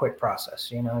very quick process.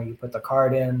 You put the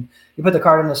card in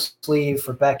the sleeve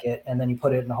for Beckett, and then you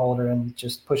put it in the holder and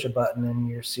just push a button and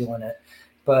you're sealing it.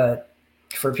 But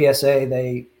for PSA,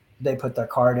 they put their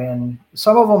card in.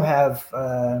 Some of them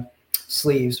have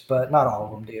sleeves, but not all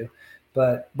of them do.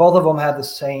 But both of them have the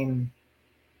same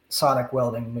sonic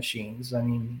welding machines. I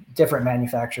mean, different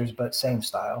manufacturers, but same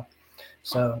style.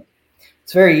 So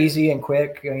it's very easy and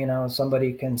quick.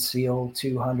 Somebody can seal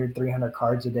 200, 300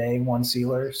 cards a day, one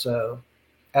sealer. So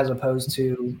as opposed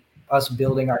to us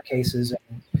building our cases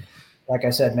and, like I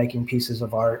said, making pieces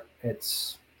of art,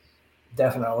 it's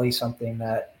definitely something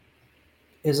that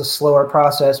is a slower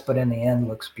process, but in the end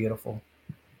looks beautiful.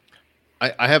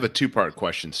 I have a 2-part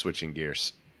question, switching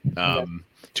gears.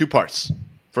 2 parts.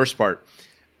 First part,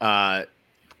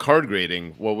 card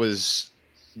grading. What was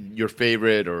your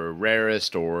favorite or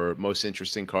rarest or most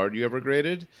interesting card you ever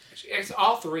graded? Answer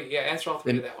all 3. Yeah, answer all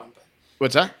 3 to that one. But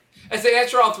what's that? I say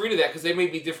answer all 3 to that because they may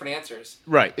be different answers.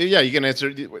 Right. Yeah, you can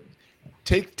answer.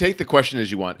 Take the question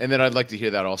as you want, and then I'd like to hear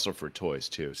that also for toys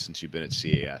too, since you've been at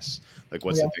CAS. Like,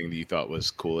 what's the thing that you thought was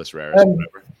coolest, rarest,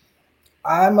 whatever?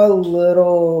 I'm a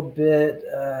little bit.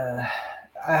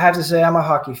 I have to say I'm a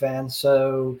hockey fan,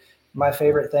 so my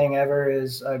favorite thing ever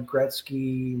is a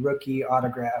Gretzky rookie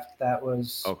autograph. That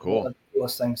was cool. One of the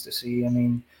coolest things to see. I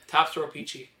mean, Topps or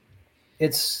O-Pee-Chee?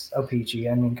 It's O-Pee-Chee.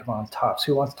 I mean, come on, Topps.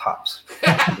 Who wants Topps?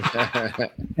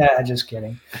 Yeah, just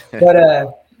kidding.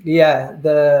 But yeah,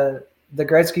 the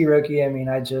Gretzky rookie, I mean,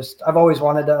 I've always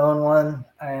wanted to own one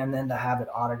and then to have it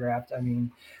autographed. I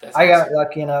mean, That's I got awesome.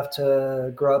 lucky enough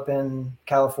to grow up in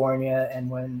California, and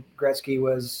when Gretzky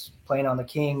was playing on the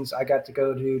Kings, I got to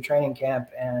go to training camp,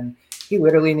 and he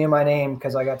literally knew my name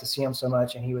because I got to see him so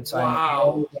much, and he would sign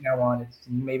Wow. anything I wanted.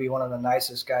 Maybe one of the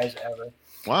nicest guys ever.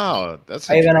 Wow, that's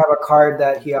I even have a card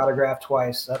that he autographed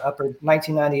twice, an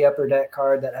 1990 Upper Deck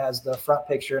card that has the front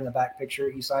picture and the back picture.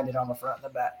 He signed it on the front and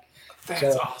the back. That's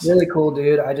So awesome. really cool,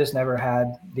 dude. I just never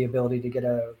had the ability to get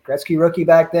a Gretzky rookie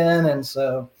back then, and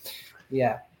so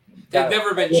yeah, They've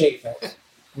never been cheap.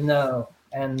 No,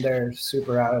 and they're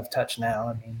super out of touch now.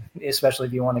 I mean, especially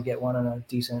if you want to get one in a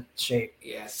decent shape.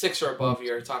 Yeah, 6 or above,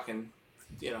 you're talking,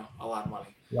 a lot of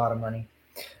money. A lot of money.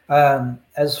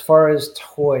 As far as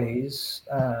toys,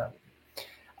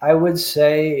 I would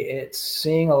say it's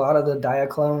seeing a lot of the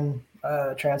Diaclone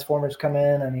Transformers come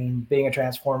in. I mean, being a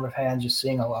Transformer fan, just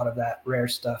seeing a lot of that rare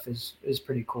stuff is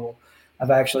pretty cool.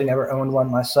 I've actually never owned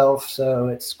one myself, so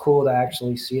it's cool to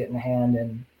actually see it in hand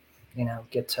and,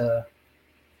 get to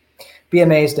be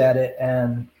amazed at it.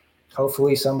 And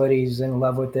hopefully somebody's in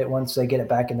love with it once they get it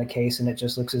back in the case and it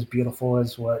just looks as beautiful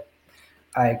as what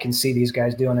I can see these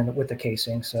guys doing with the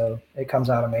casing. So it comes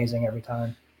out amazing every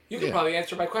time. You can probably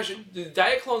answer my question. Do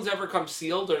Diaclones ever come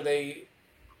sealed, or the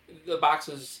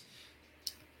boxes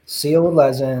sealed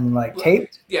as in like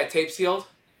taped? Yeah, tape sealed.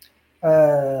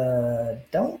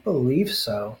 Don't believe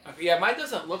so. Yeah, mine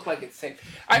doesn't look like it's taped.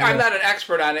 I'm not an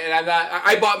expert on it, and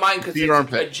I bought mine because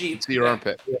it's a Jeep. See your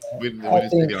armpit. Yeah. We didn't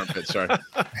see the armpit. Sorry.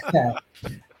 Yeah.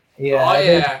 Oh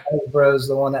yeah. Bro's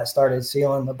the one that started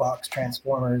sealing the box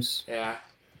Transformers. Yeah.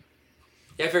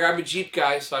 Yeah, I figure I'm a Jeep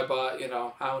guy, so I bought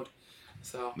Hound.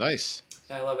 So nice.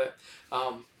 Yeah, I love it.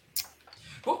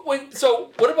 But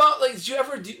what about did you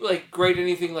ever do grade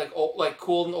anything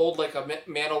cool and old like a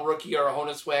Mantle rookie or a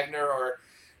Honus Wagner or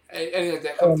anything like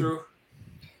that come through?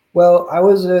 Well, I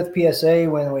was with PSA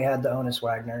when we had the Honus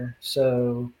Wagner,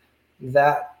 so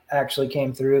that actually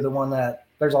came through. The one that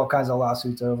there's all kinds of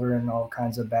lawsuits over and all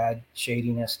kinds of bad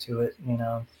shadiness to it.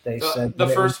 They said the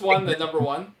first one, the number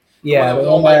one. Yeah, the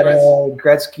one that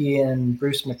Gretzky and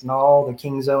Bruce McNall, the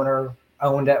Kings owner,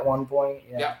 owned at one point.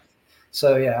 Yeah.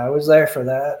 So, I was there for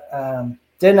that.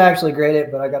 Didn't actually grade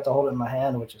it, but I got to hold it in my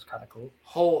hand, which is kind of cool.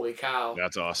 Holy cow.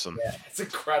 That's awesome. Yeah. It's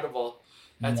incredible.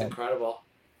 That's incredible.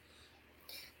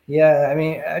 Yeah, I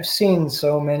mean, I've seen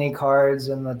so many cards,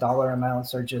 and the dollar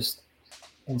amounts are just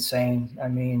insane. I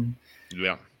mean,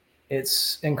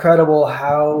 it's incredible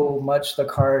how much the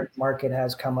card market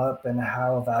has come up and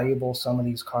how valuable some of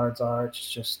these cards are.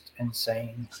 It's just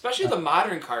insane. Especially the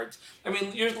modern cards. I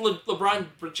mean, there's LeBron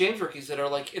James rookies that are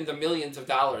in the millions of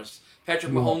dollars.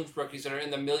 Patrick Mahomes rookies that are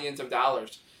in the millions of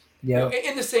dollars. Yeah.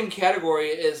 In the same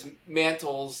category as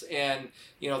Mantles and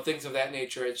things of that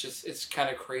nature. It's kind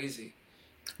of crazy.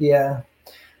 Yeah.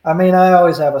 I mean, I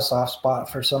always have a soft spot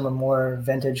for some of the more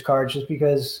vintage cards just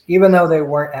because even though they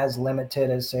weren't as limited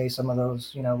as, say, some of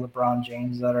those, LeBron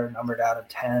James that are numbered out of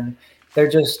 10, they're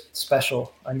just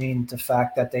special. I mean, the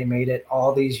fact that they made it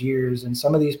all these years, and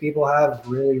some of these people have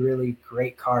really, really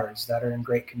great cards that are in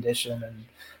great condition, and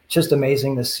it's just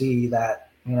amazing to see that,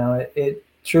 it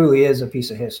truly is a piece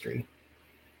of history.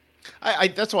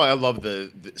 That's why I love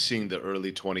seeing the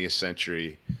early 20th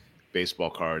century baseball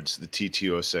cards, the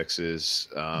T206s,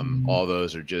 all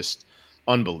those are just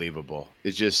unbelievable.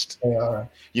 It's just,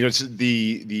 it's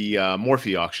the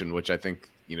Morphe auction, which I think,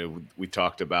 we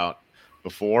talked about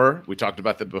before. We talked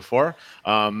about that before.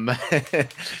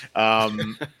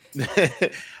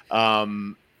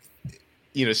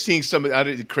 Seeing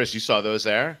some, Chris, you saw those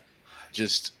there?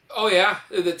 Just. Oh yeah,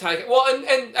 the Ty. Well,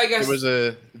 and I guess there was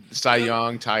a Cy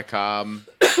Young, Ty Cobb.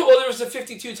 Well, there was a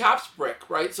 52 Topps brick,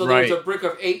 right? So there was a brick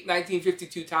of 8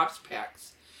 1952 Topps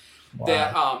packs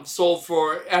that sold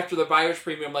for, after the buyer's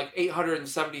premium, like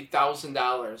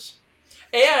 $870,000.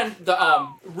 And the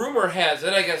rumor has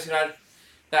it, I guess you're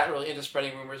not really into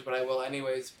spreading rumors, but I will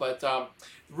anyways. But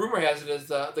rumor has it is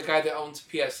the guy that owns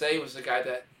PSA was the guy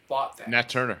that bought that. Nat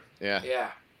Turner, yeah.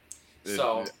 Yeah.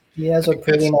 So he has a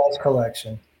pretty nice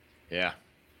collection. Yeah.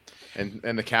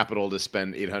 And the capital to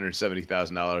spend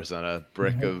 $870,000 on a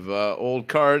brick of old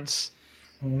cards.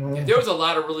 Yeah, there was a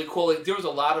lot of really cool. There was a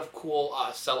lot of cool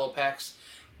cello packs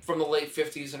from the late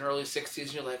 50s and early 60s.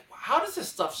 And you're like, how does this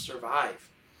stuff survive?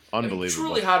 Unbelievable. I mean,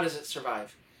 truly, how does it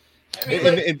survive? I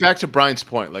mean, and back to Brian's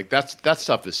point, that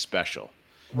stuff is special,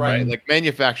 right? Like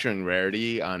manufacturing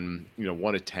rarity on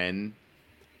 1 to 10.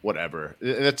 Whatever.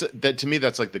 That to me,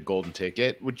 that's like the golden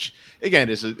ticket, which again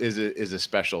is a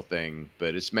special thing,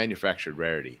 but it's manufactured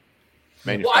rarity,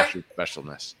 manufactured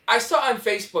specialness. I saw on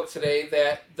Facebook today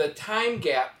that the time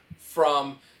gap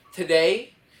from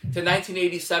today to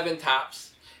 1987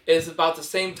 tops is about the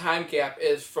same time gap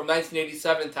as from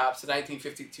 1987 tops to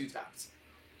 1952 tops.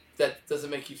 That doesn't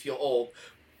make you feel old.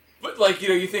 But like,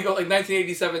 you think of like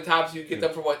 1987 tops, you get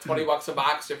them for what, $20 a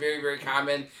box. They're very, very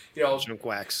common. Junk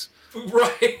wax.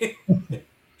 Right.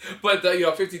 But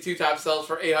 52 top sells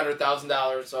for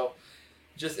 $800,000. So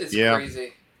it's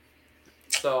crazy.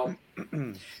 So,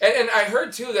 and I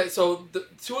heard too that the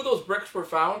two of those bricks were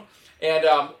found, and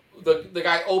the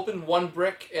guy opened one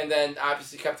brick and then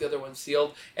obviously kept the other one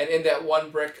sealed. And in that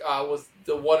one brick was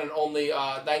the one and only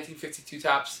 1952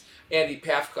 tops Andy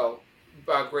Pafko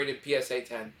graded PSA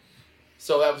 10.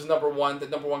 So that was the number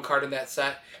one card in that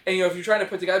set. And if you're trying to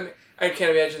put together, I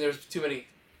can't imagine there's too many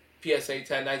PSA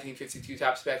 10 1952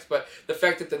 top specs, but the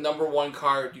fact that the number one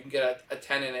card you can get a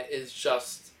 10 in it is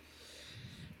just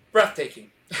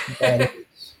breathtaking.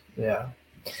 Yeah.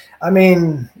 I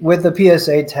mean, with the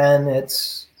PSA 10,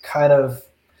 it's kind of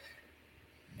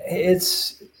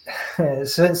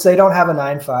since they don't have a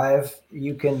 9.5,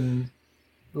 you can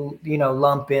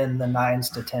lump in the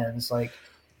 9s to 10s. Like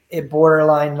it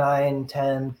borderline 9,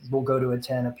 10 will go to a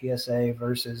 10 a PSA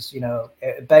versus,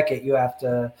 at Beckett, you have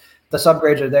to, the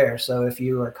subgrades are there. So if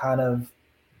you are kind of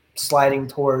sliding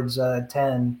towards a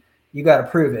 10, you got to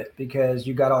prove it because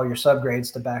you got all your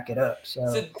subgrades to back it up.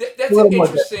 So that's an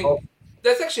interesting.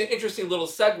 That's actually an interesting little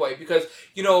segue because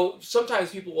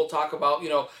sometimes people will talk about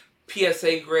CAS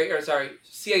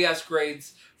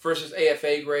grades versus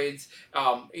AFA grades.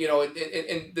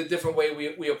 In the different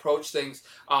way we approach things.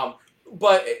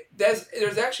 But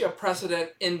there's actually a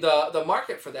precedent in the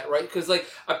market for that, right? Because like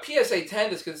a PSA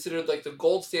 10 is considered like the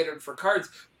gold standard for cards,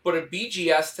 but a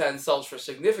BGS 10 sells for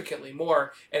significantly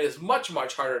more and is much,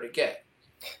 much harder to get.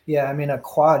 Yeah, I mean a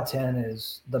quad 10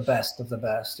 is the best of the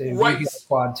best. If you get a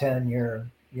quad 10, you're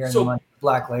in the money.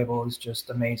 Black Label is just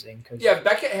amazing.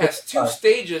 Beckett has 2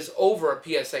 stages over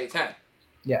a PSA 10.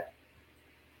 Yeah.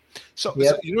 So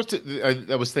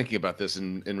I was thinking about this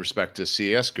in respect to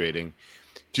CAS grading.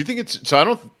 Do you think it's so? I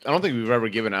don't think we've ever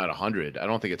given out 100. I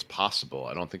don't think it's possible.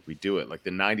 I don't think we do it. Like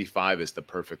the 95 is the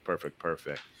perfect.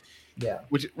 Yeah.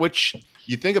 Which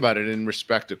you think about it in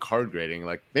respect to card grading,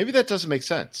 like maybe that doesn't make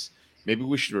sense. Maybe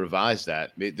we should revise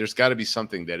that. There's got to be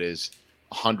something that is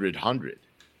 100,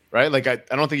 right? Like I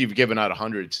don't think you've given out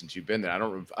 100 since you've been there. I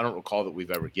don't recall that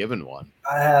we've ever given one.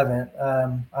 I haven't.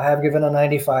 I have given a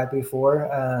 95 before.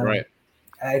 Right.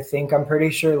 I'm pretty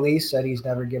sure Lee said he's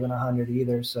never given 100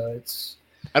 either. So it's.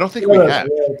 I don't think we have.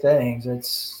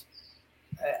 Things.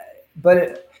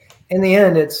 But in the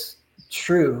end, it's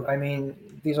true. I mean,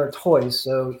 these are toys,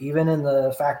 so even in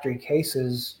the factory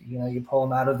cases, you pull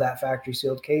them out of that factory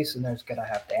sealed case, and there's gonna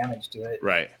have damage to it.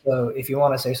 Right. So if you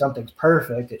want to say something's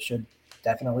perfect, it should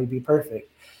definitely be perfect.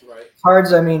 Right.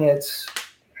 Cards. I mean,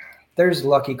 there's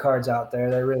lucky cards out there.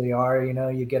 There really are.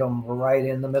 You get them right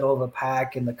in the middle of a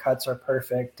pack, and the cuts are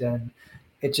perfect, and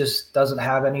it just doesn't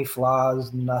have any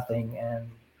flaws, nothing, and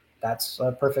that's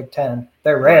a perfect 10.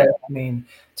 They're rare. I mean,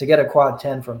 to get a quad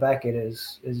 10 from Beckett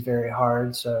is very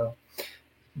hard. So,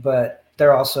 but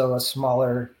they're also a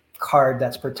smaller card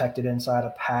that's protected inside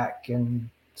a pack, and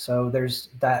so there's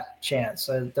that chance.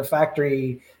 The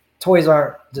factory toys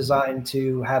aren't designed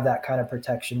to have that kind of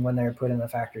protection when they're put in the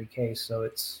factory case, so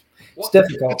it's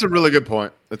difficult. That's a really good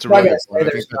point. That's a really good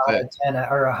point. There's not a 10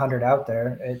 or 100 out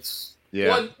there.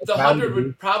 The 100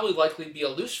 would probably likely be a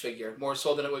loose figure more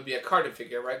so than it would be a carded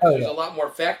figure, right? Because there's a lot more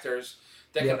factors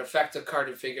that can affect a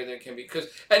carded figure than it can be. Because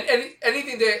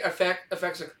anything that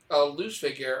affects a loose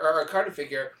figure or a carded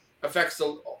figure affects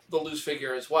the loose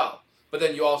figure as well. But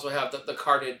then you also have the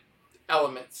carded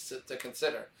elements to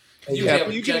consider. You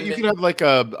can have like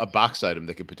a box item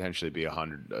that could potentially be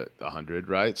 100,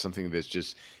 right? Something that's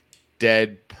just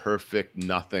dead, perfect,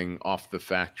 nothing off the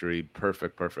factory,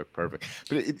 perfect. But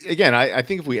again, I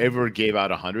think if we ever gave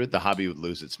out 100, the hobby would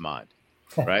lose its mind,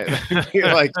 right?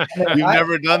 Like we've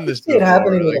never done this before. It's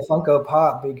happening with a Funko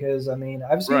Pop because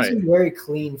I've seen some very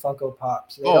clean Funko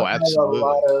Pops. They don't absolutely. have a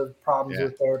lot of problems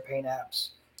with their paint apps,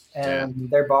 and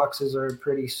their boxes are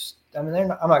pretty. They're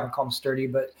not, I'm not gonna call them sturdy,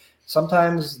 but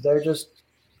sometimes they're just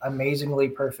amazingly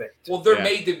perfect. Well, they're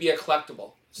made to be a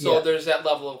collectible. So there's that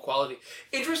level of quality.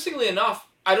 Interestingly enough,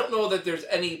 I don't know that there's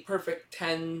any perfect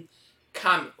 10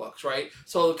 comic books, right?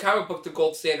 So the comic book, the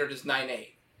gold standard is 9.8.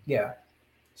 Yeah.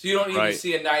 So you don't even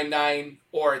see a 9.9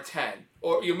 or a 10.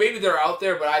 Or maybe they're out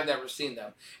there, but I've never seen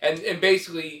them. And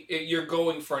basically, you're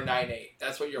going for a 9.8.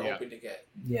 That's what you're hoping to get.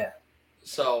 Yeah.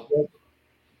 So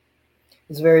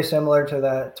it's very similar to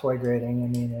that toy grading. I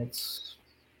mean,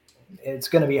 it's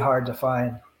going to be hard to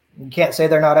find. You can't say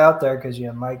they're not out there because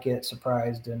you might get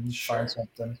surprised and find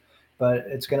something, but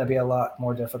it's going to be a lot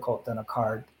more difficult than a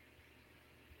card.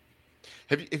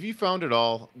 Have you found it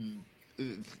all?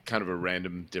 Kind of a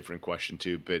random, different question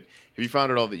too, but have you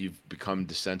found it all that you've become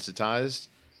desensitized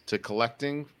to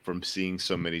collecting from seeing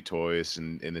so many toys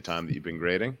in the time that you've been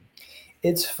grading?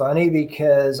 It's funny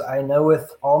because I know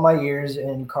with all my years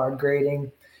in card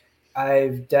grading,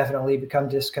 I've definitely become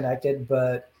disconnected,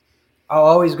 but I'll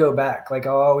always go back. Like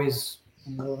I'll always,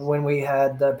 when we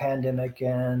had the pandemic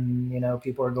and,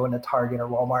 people are going to Target or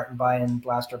Walmart and buying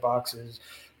blaster boxes,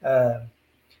 uh,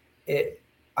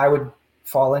 I would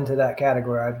fall into that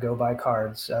category. I'd go buy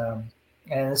cards.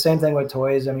 And the same thing with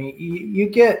toys. I mean, you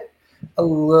get a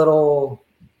little,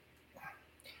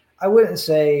 I wouldn't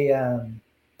say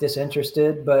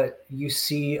disinterested, but you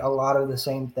see a lot of the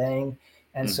same thing.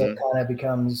 And so it kind of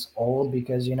becomes old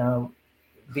because,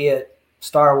 be it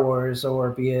Star Wars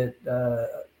or be it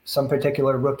some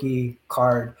particular rookie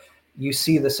card, you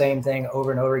see the same thing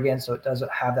over and over again. So it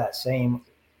doesn't have that same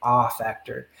awe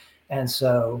factor. And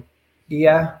so,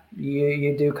 yeah,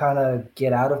 you do kind of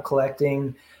get out of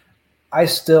collecting. I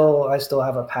still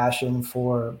have a passion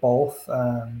for both,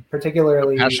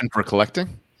 particularly Passion for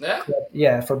collecting?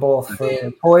 Yeah, for both,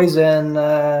 for toys and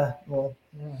well,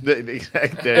 There you go.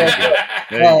 There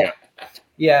you go.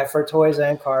 Yeah, for toys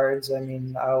and cards. I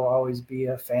mean, I'll always be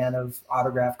a fan of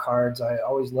autograph cards. I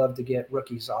always love to get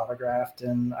rookies autographed,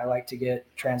 and I like to get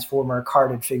Transformer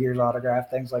carded figures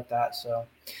autographed, things like that. So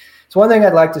one thing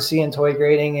I'd like to see in toy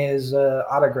grading is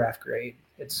autograph grade.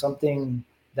 It's something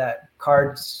that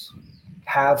cards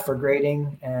have for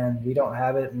grading, and we don't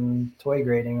have it in toy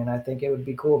grading. And I think it would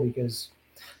be cool because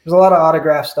there's a lot of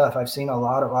autograph stuff. I've seen a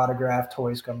lot of autograph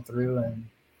toys come through, and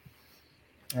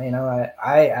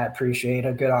I appreciate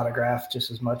a good autograph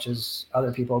just as much as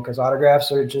other people because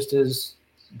autographs are just as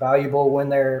valuable when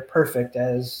they're perfect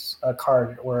as a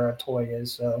card or a toy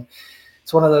is. So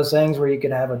it's one of those things where you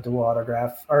could have a dual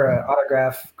autograph or an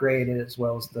autograph grade as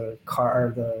well as the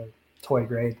toy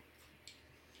grade.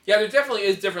 Yeah, there definitely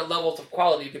is different levels of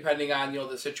quality depending on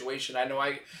the situation. I know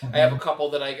I have a couple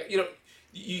that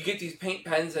you get these paint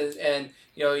pens and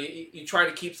you try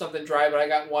to keep something dry, but I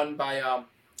got one by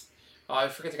I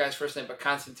forget the guy's first name, but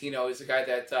Constantino is the guy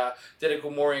that did a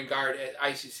Gamorrean guard at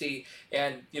ICC,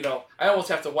 and I almost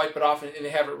have to wipe it off and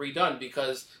have it redone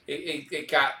because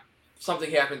it got something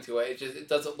happened to it. It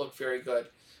doesn't look very good,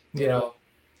 you know.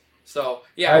 So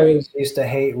yeah, I always used to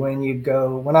hate when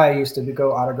I used to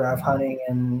go autograph hunting,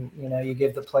 and you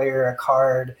give the player a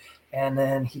card, and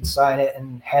then he'd sign it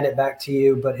and hand it back to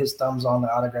you, but his thumb's on the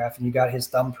autograph, and you got his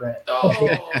thumbprint. Oh,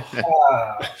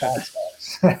 that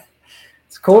sucks.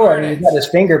 It's cool. I mean, you got his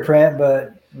fingerprint,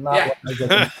 but not.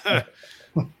 Yeah.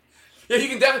 Yeah, you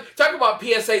can definitely talk about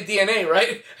PSA DNA,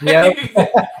 right? Yeah.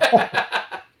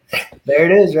 There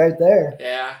it is, right there.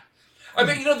 Yeah. I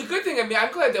mean, the good thing. I mean,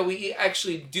 I'm glad that we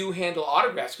actually do handle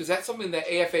autographs because that's something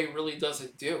that AFA really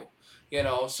doesn't do.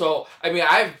 So I mean,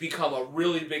 I've become a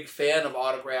really big fan of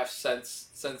autographs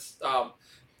since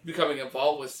becoming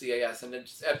involved with CAS, and I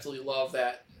just absolutely love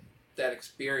that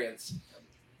experience.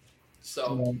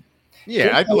 So.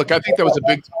 Yeah, I think that was a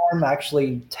big time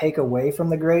actually take away from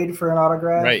the grade for an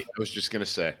autograph. Right. I was just gonna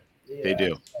say they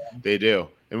do,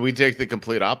 and we take the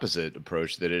complete opposite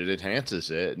approach that it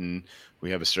enhances it, and we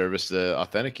have a service to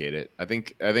authenticate it. I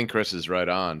think Chris is right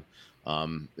on.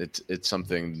 It's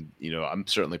something I'm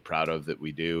certainly proud of that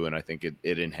we do, and I think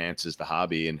it enhances the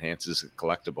hobby, enhances the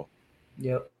collectible.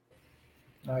 Yep,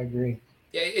 I agree.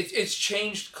 Yeah, it's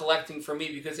changed collecting for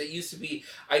me because it used to be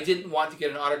I didn't want to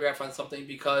get an autograph on something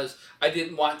because I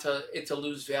didn't want it to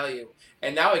lose value.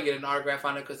 And now I get an autograph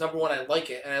on it because, number one, I like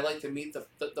it, and I like to meet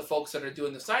the folks that are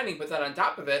doing the signing. But then on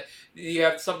top of it, you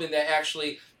have something that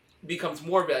actually becomes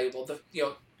more valuable.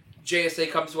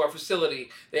 JSA comes to our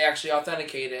facility, they actually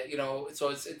authenticate it.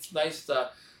 So it's nice to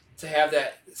have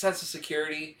that sense of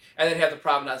security and then have the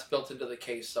provenance built into the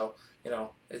case. So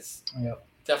it's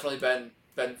definitely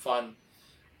been fun.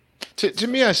 To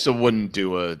me, I still wouldn't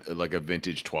do a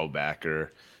vintage 12-back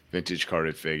or vintage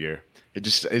carded figure.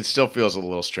 It still feels a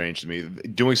little strange to me.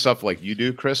 Doing stuff like you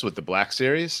do, Chris, with the Black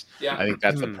Series, I think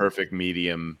that's the perfect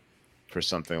medium for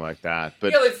something like that.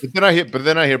 But, but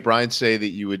then I hear Brian say that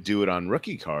you would do it on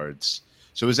rookie cards.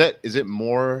 So is it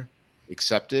more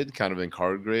accepted, kind of in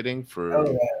card grading for?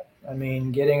 Oh yeah, I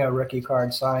mean, getting a rookie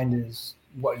card signed is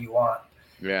what you want.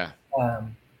 Yeah.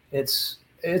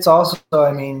 It's also,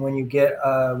 I mean, when you get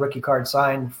a rookie card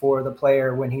signed for the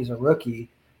player when he's a rookie,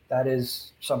 that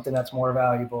is something that's more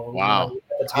valuable. Wow.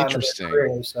 At the time Interesting. of their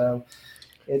career. So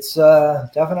it's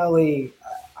definitely,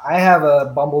 I have a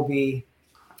Bumblebee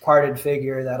carded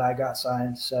figure that I got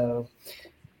signed. So,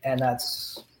 and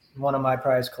that's one of my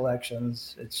prize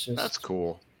collections. It's just. That's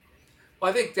cool. Well,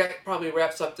 I think that probably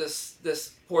wraps up this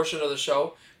portion of the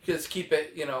show. Because keep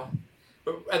it,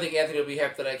 I think Anthony will be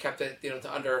happy that I kept it,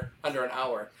 to under an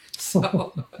hour.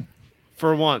 So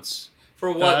For once.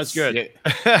 for once, That's good.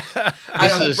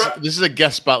 This is a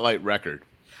guest spotlight record.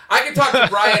 I can talk to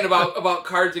Brian about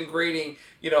cards and grading,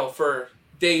 for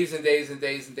days and days and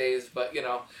days and days. But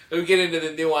we get into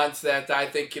the nuance that I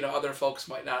think other folks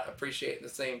might not appreciate in the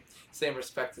same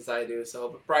respect as I do. So,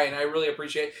 but Brian, I really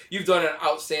appreciate it. You've done an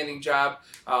outstanding job.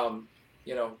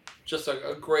 Just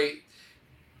a great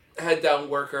head down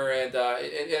worker and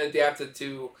adapted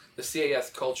to the CAS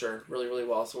culture really, really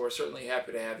well. So we're certainly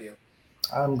happy to have you.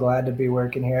 I'm glad to be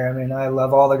working here. I mean, I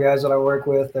love all the guys that I work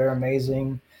with. They're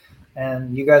amazing.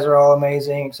 And you guys are all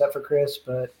amazing except for Chris,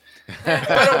 but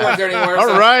I don't work there anymore. All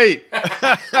so. right.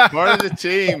 Part of the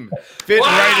team. Fit Wow.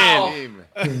 right in.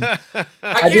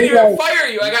 I can't even fire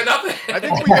you. I got nothing. I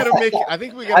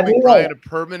think we gotta make Brian a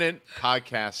permanent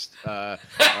podcast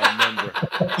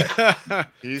member.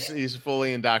 He's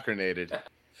fully indoctrinated.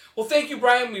 Well, thank you,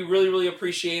 Brian. We really, really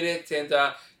appreciate it,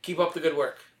 and keep up the good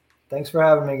work. thanks for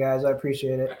having me, guys. I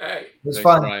appreciate it. All right. It was Thanks,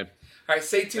 fun. Brian. All right,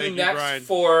 stay tuned Thank you, next Brian.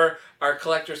 for our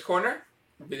Collector's Corner.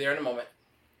 We'll be there in a moment.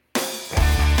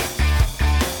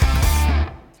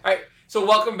 All right, so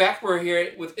welcome back. We're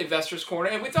here with Investors Corner,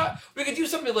 and we thought we could do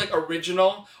something like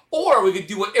original, or we could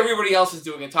do what everybody else is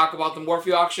doing and talk about the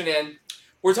Morphe auction, and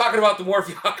we're talking about the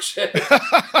Morphe auction.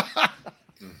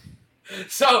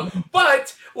 So,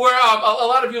 but we're a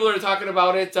lot of people are talking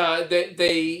about it.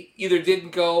 They either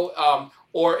didn't go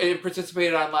or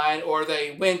participated online, or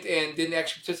they went and didn't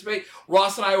actually participate.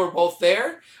 Ross and I were both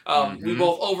there. We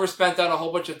both overspent on a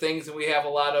whole bunch of things, and we have a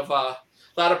lot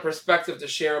of perspective to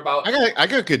share about. I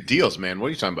got good deals, man. What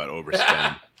are you talking about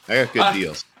overspending? I got good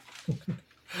deals.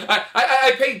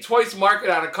 I paid twice market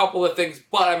on a couple of things,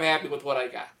 but I'm happy with what I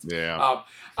got. Yeah.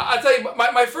 I'll tell you,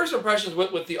 my first impressions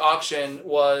with the auction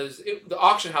was the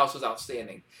auction house was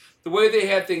outstanding. The way they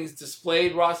had things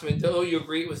displayed, Ross, I mean, though you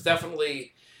agree, it was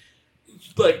definitely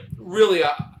like really,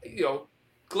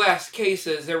 glass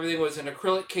cases. Everything was in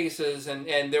acrylic cases, and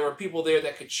there were people there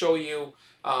that could show you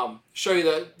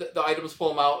the items, pull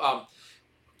them out.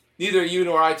 Neither you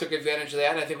nor I took advantage of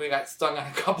that, and I think we got stung on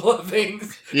a couple of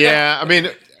things. Yeah, I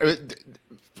mean,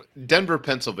 Denver,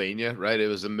 Pennsylvania, right? It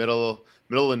was the middle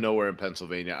of nowhere in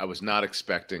Pennsylvania. I was not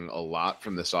expecting a lot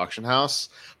from this auction house.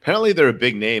 Apparently, they're a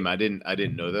big name. I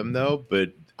didn't know them though,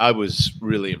 but I was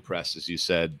really impressed, as you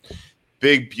said.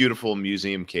 Big, beautiful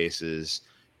museum cases,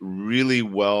 really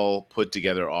well put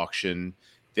together auction.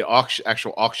 The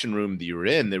actual auction room that you're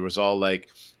in, there was all like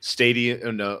stadium,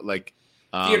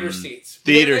 Theater seats.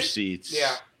 Seats.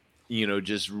 Yeah.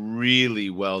 Just really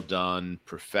well done,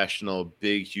 professional,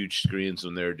 big, huge screens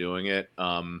when they're doing it.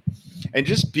 And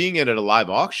just being at a live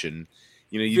auction,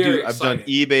 I've done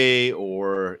eBay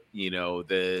or,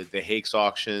 the Hakes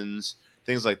auctions,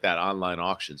 things like that, online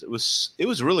auctions. It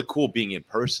was really cool being in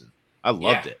person. I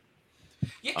loved it.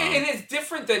 Yeah, and it's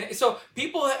different than so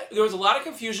people. There was a lot of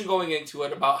confusion going into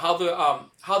it about how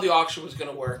the auction was going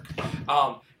to work,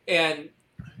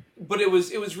 but it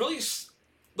was really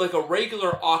like a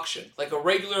regular auction, like a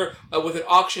regular with an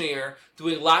auctioneer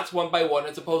doing lots one by one,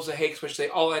 as opposed to Hakes, which they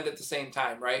all end at the same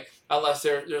time, right? Unless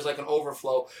there's like an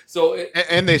overflow. So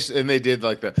they did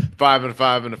like the 5 and a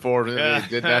 5 and a 4, and they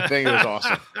did that thing. It was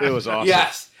awesome. It was awesome.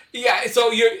 Yes. Yeah,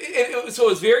 so it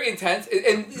was very intense,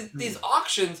 and these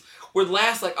auctions would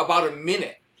last like about a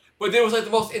minute, but there was like the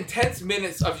most intense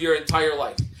minutes of your entire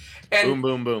life. And boom,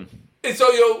 boom, boom. And so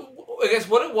I guess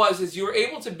what it was is you were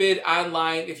able to bid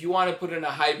online if you want to put in a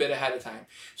high bid ahead of time.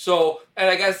 So, and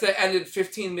I guess that ended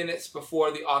 15 minutes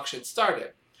before the auction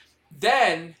started.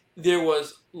 Then there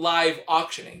was live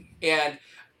auctioning, and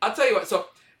I'll tell you what. So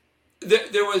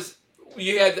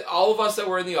you had all of us that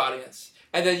were in the audience,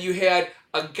 and then you had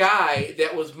a guy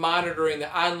that was monitoring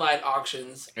the online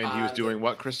auctions. And he was doing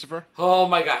what, Christopher? Oh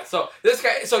my God. So this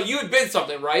guy, so you would bid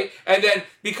something, right? And then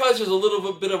because there's a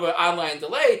little bit of an online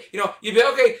delay, you'd be,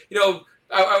 okay,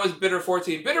 I was bidder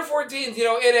 14. Bidder 14,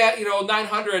 in at,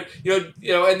 900,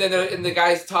 and then the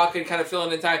guy's talking, kind of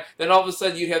filling in time. Then all of a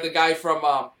sudden you'd have the guy from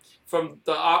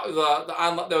the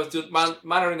online, that was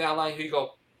monitoring the online, he'd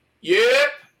go, yep.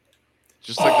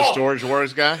 Just like the Storage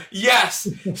Wars guy? Yes.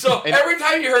 So every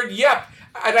time you heard yep,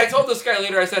 and I told this guy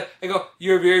later, I go,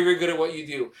 you're very, very good at what you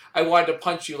do. I wanted to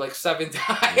punch you like 7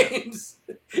 times.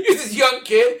 You're this young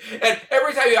kid, and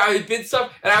every time I would bid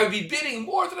stuff, and I would be bidding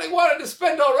more than I wanted to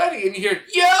spend already, and you hear,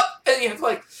 yep, and you have to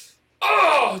like,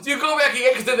 oh, do you go back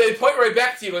again? Because then they point right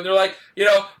back to you, and they're like,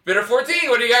 bidder 14,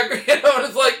 what do you got? And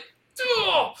it's like,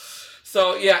 oh.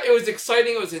 So, yeah, it was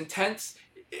exciting. It was intense.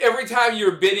 every time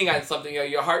you're bidding on something,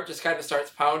 your heart just kind of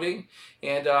starts pounding,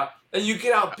 and you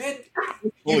get outbid.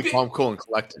 Fully calm, cool, and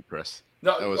collected, Chris.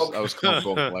 No, I okay. was calm,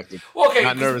 cool, and collected. Well, okay,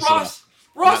 Not because nervous at all.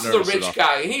 Ross Not is a nervous at rich all.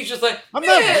 guy, and he's just like, I'm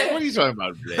not. "Eh." What are you talking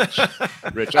about, rich?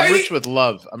 Rich. I I'm mean, rich with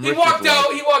love. I'm He rich walked with love.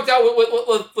 out. He walked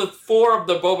out with 4 of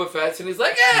the Boba Fett's, and he's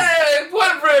like, "Hey,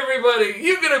 one for everybody.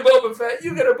 You get a Boba Fett.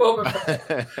 You get a Boba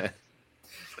Fett."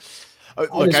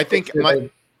 Look, I think my.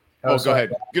 Oh, go sorry.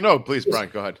 ahead. No, please, Brian,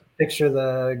 go ahead. Picture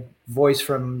the voice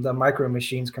from the Micro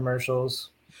Machines commercials.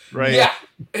 Right. Yeah,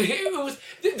 it was.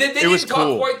 They didn't was talk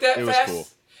cool. quite that It was fast. cool.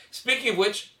 Speaking of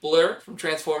which, Blur from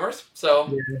Transformers.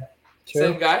 So True.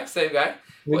 same guy.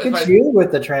 We Well, can if I- feud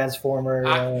with the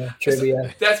Transformer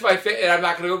trivia. That's my favorite, and I'm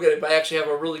not going to go get it, but I actually have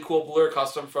a really cool Blur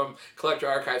custom from Collector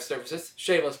Archive Services.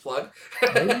 Shameless plug.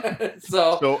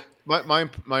 So my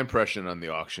impression on the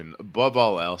auction, above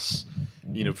all else,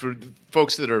 for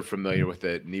folks that are familiar with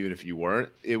it, and even if you weren't,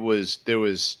 there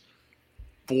was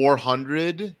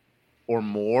 400 or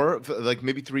more, like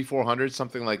maybe 400,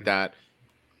 something like that,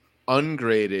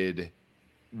 ungraded,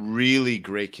 really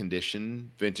great condition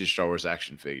vintage Star Wars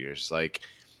action figures. Like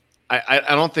I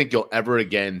don't think you'll ever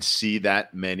again see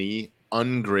that many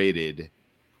ungraded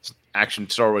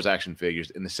Star Wars action figures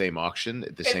in the same auction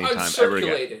at the same time ever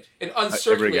again.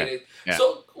 Uncirculated. Yeah.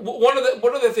 So one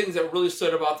of the things that really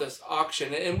stood about this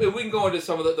auction, and we can go into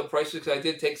some of the prices because I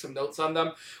did take some notes on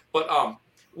them, but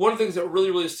one of the things that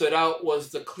really stood out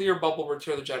was the clear bubble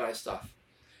Return of the Jedi stuff.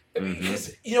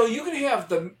 Because you can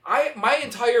have my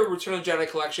entire Return of the Jedi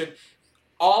collection,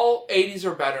 all 80s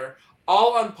or better,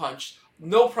 all unpunched,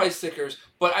 no price stickers,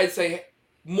 but I'd say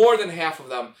more than half of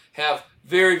them have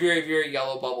very, very, very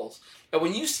yellow bubbles. And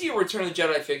when you see a Return of the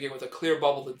Jedi figure with a clear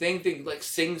bubble, the dang thing like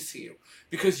sings to you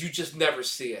because you just never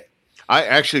see it. I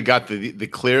actually got the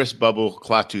clearest bubble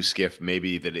Klaatu skiff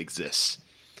maybe that exists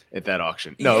at that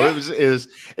auction. No, Yeah.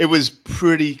 it was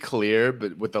pretty clear,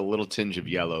 but with a little tinge of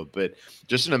yellow. But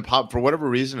just for whatever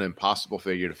reason, an impossible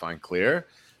figure to find clear.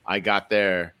 I got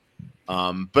there,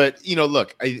 but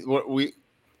look,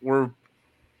 we're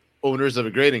owners of a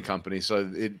grading company, so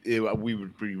we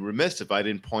would be remiss if I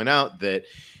didn't point out that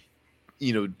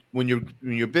when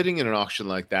you're bidding in an auction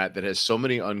like that has so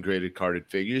many ungraded carded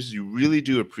figures, you really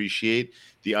do appreciate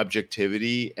the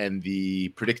objectivity and the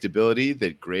predictability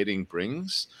that grading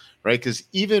brings, right? Because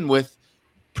even with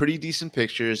pretty decent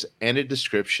pictures and a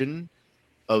description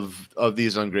of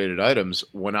these ungraded items,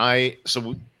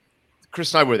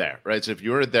 Chris and I were there, right? So if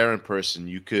you were there in person,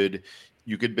 you could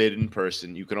bid in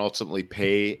person. You can ultimately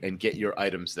pay and get your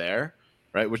items there,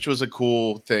 right? Which was a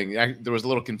cool thing. There was a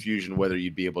little confusion whether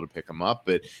you'd be able to pick them up,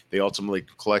 but they ultimately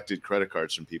collected credit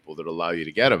cards from people that allow you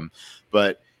to get them.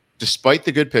 But despite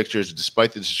the good pictures,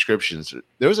 despite the descriptions,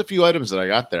 there was a few items that I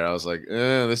got there. I was like,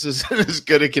 this is as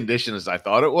good a condition as I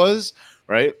thought it was,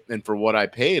 right? And for what I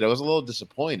paid, I was a little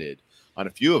disappointed on a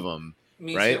few of them,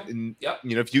 Me right? too. And Yep.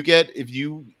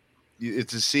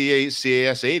 it's a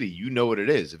CAS 80, you know what it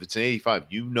is. If it's an 85,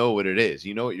 you know what it is.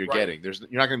 You know what you're Right. getting. You're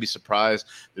not going to be surprised.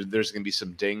 There's going to be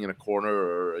some ding in a corner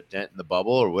or a dent in the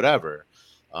bubble or whatever.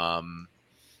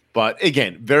 But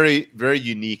again, very, very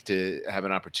unique to have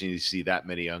an opportunity to see that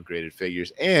many ungraded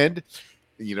figures. And,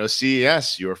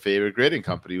 CES, your favorite grading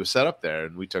company, was set up there,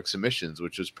 and we took submissions,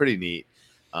 which was pretty neat.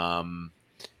 And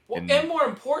more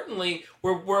importantly,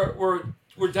 we're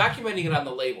documenting it on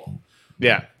the label.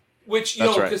 Yeah. Which,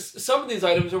 That's right. because some of these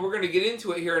items, and we're going to get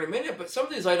into it here in a minute, but some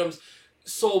of these items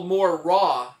sold more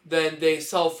raw than they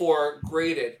sell for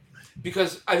graded.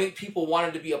 Because I think people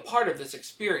wanted to be a part of this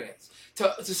experience.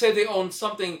 To say they own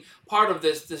something, part of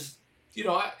this, I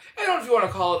don't know if you want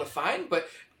to call it a find, but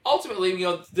ultimately,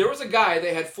 there was a guy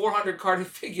that had 400 carded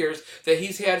figures that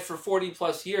he's had for 40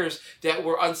 plus years that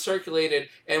were uncirculated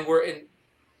and were in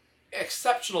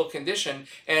exceptional condition.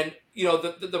 And,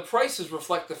 the prices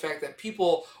reflect the fact that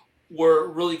people were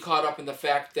really caught up in the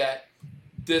fact that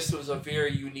this was a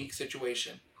very unique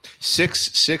situation. Six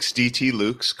DT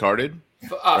Lukes carded.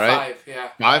 Right? 5, yeah.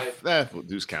 5?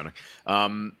 Who's counting?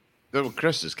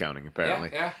 Chris is counting, apparently.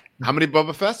 Yeah. How many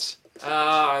Boba Fett's?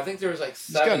 I think there was like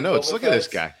 7. He's got notes. Boba Look at this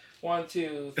Fett's. guy. 1,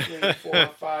 2, 3, 4,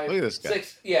 5, Look at this guy.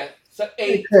 6. Yeah,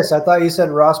 Hey, 8. Chris, I thought you said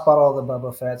Ross bought all the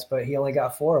Boba Fett's, but he only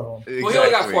got 4 of them. Exactly. Well, he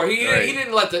only got 4. He Right.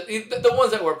 didn't let the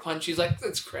ones that were punchy. He's like,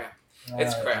 it's crap.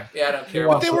 It's crap. Yeah, I don't care.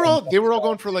 Well, about They were all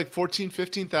going for like 14,000,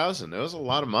 15,000. That was a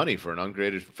lot of money for an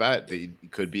ungraded Fett that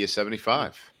could be a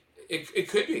 75. It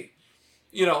could be,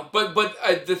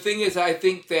 but the thing is, I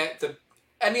think that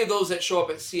any of those that show up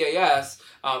at CAS,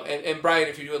 and Brian,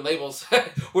 if you're doing labels,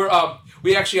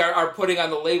 we actually are putting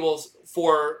on the labels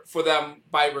for them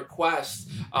by request,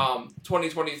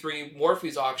 2023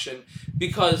 Morphe's auction,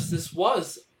 because this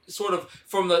was sort of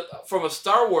from a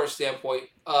Star Wars standpoint,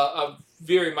 a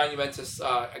very monumentous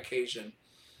occasion.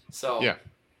 So Yeah.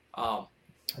 I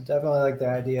definitely like the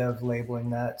idea of labeling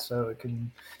that so it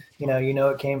can,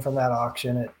 it came from that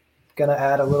auction. It's gonna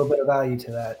add a little bit of value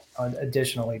to that,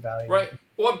 additionally value. Right.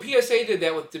 Well, PSA did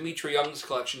that with Dimitri Young's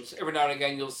collections. Every now and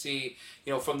again, you'll see,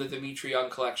 from the Dimitri Young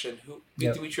collection.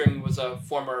 Dimitri Young was a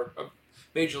former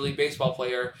Major League Baseball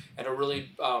player and a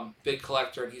really big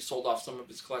collector, and he sold off some of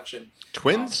his collection.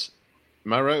 Twins?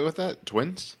 Am I right with that?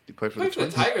 Twins? He played for the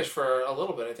Twins? The Tigers for a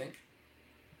little bit, I think.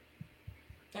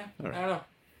 Yeah, right. I don't know.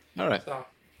 All right. So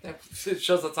it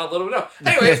shows that's how little we know.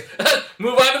 Anyways,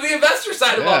 move on to the investor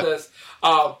side of all this.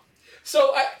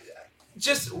 So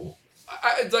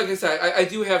like I said, I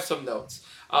do have some notes.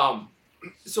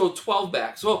 So 12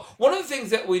 back. So one of the things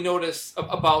that we noticed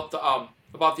about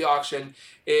the auction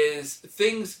is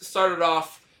things started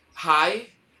off high,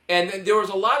 and then there was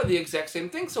a lot of the exact same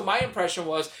thing. So my impression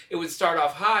was it would start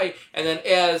off high, and then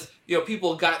as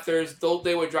people got theirs,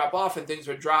 they would drop off, and things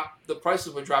would drop. The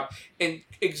prices would drop, and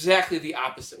exactly the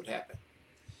opposite would happen.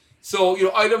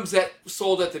 So items that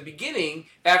sold at the beginning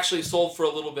actually sold for a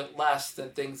little bit less than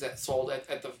things that sold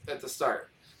at the start.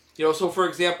 So for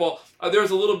example, there was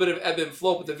a little bit of ebb and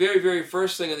flow, but the very, very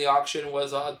first thing in the auction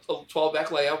was a 12-back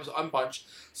layout, was unpunched,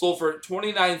 sold for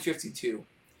 $29.52,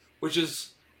 which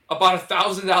is about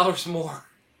 $1,000 more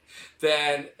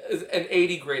than an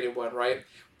 80 graded one, right?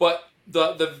 But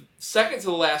the second to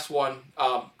the last one,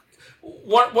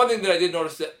 one thing that I did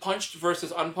notice that punched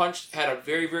versus unpunched had a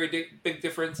very, very big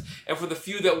difference. And for the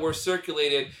few that were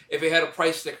circulated, if it had a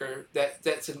price sticker,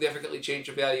 that significantly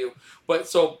changed the value. But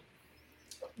so,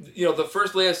 the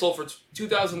first layout sold for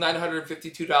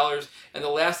 $2,952, and the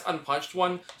last unpunched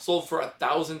one sold for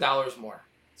 $1,000 more.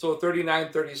 So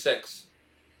 $39.36.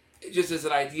 It just is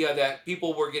an idea that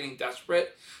people were getting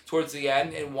desperate towards the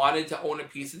end and wanted to own a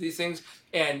piece of these things,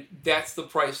 and that's the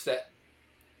price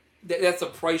that's a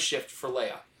price shift for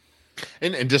Leia.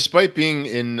 And despite being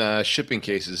in shipping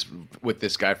cases with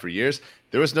this guy for years,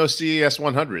 there was no CES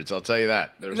 100s. I'll tell you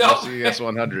that. There was no CES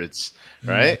 100s,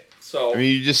 right? So I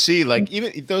mean, you just see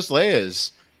even those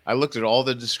Leias. I looked at all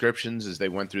the descriptions as they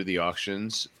went through the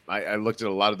auctions. I looked at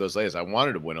a lot of those Leias. I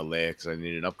wanted to win a Leia because I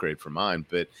needed an upgrade for mine,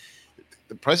 but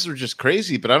the prices were just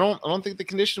crazy. But I don't think the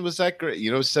condition was that great.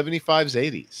 75s,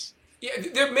 80s. Yeah,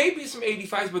 there may be some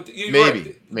 85s, but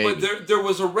maybe. But there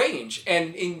was a range,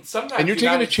 and sometimes and you're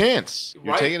taking a chance.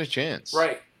 You're taking a chance,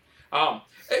 right? And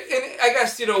I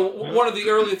guess one of the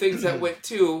early things that went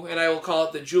too, and I will call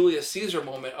it the Julius Caesar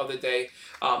moment of the day.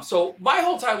 So my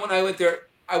whole time when I went there,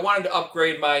 I wanted to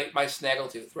upgrade my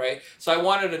Snaggletooth, right? So I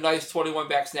wanted a nice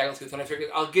 21-back Snaggletooth, and I figured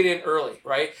I'll get in early,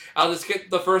 right? I'll just get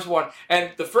the first one,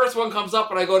 and the first one comes up,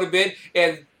 and I go to bid,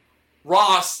 and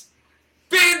Ross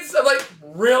bids. I'm like,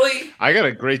 really? I got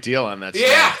a great deal on that.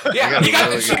 Yeah. He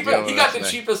got the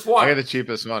cheapest one. I got the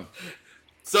cheapest one.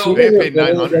 So they paid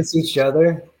 $900 against each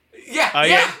other. Yeah.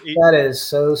 That is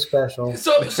so special.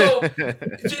 So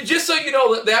just so you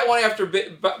know, that one after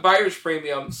buyer's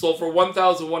premium sold for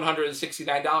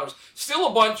 $1,169. Still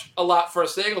a lot for a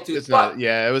Snaggletooth. It's not.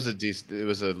 Yeah, it was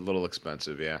a little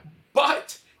expensive. Yeah.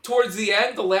 But towards the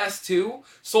end, the last two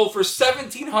sold for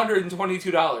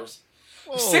 $1,722.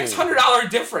 $600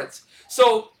 difference.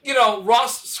 So,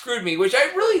 Ross screwed me, which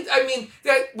that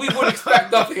we would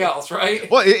expect nothing else, right?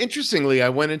 Well, interestingly, I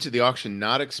went into the auction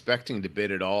not expecting to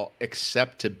bid at all,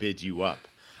 except to bid you up.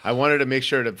 I wanted to make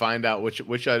sure to find out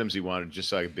which items he wanted, just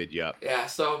so I could bid you up. Yeah,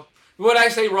 so when I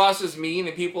say Ross is mean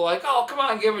and people are like, oh, come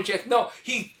on, give him a chance. No,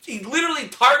 he literally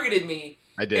targeted me.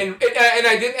 I did. And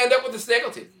I didn't end up with a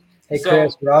Snaggletooth. Hey,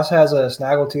 Chris, Ross has a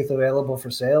Snaggletooth available for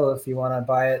sale if you want to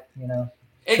buy it,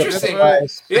 Interesting.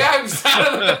 Yeah, I'm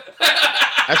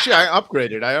Actually, I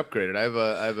upgraded. I have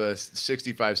a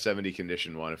 65-70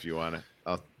 condition one. If you want to,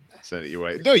 I'll send it your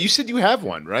way. No, you said you have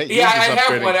one, right? Yeah, I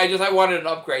have one. I wanted an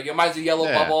upgrade. Mine's a yellow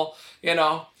bubble.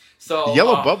 So the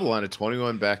yellow bubble on a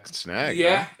 21-back snag.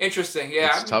 Yeah, right? Interesting.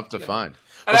 Yeah, it's tough to find.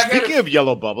 Well, speaking of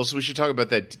yellow bubbles, we should talk about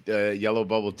that yellow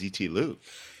bubble DT Luke.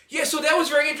 Yeah, so that was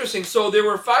very interesting. So there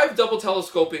were 5 double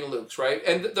telescoping Lukes, right?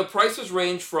 And the prices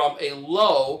range from a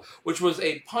low, which was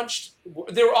a punched.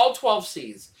 They were all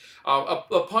 12Cs.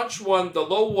 A punched one, the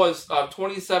low was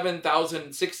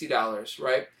 $27,060,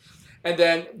 right? And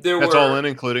then that's all in,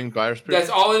 including buyer's premium? That's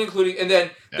all in, including. And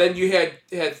then you had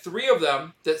 3 of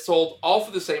them that sold all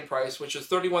for the same price, which is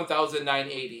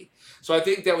 $31,980. So I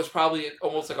think that was probably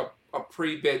almost like a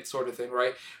pre-bid sort of thing,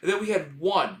 right? And then we had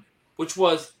one, which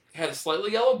had a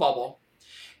slightly yellow bubble,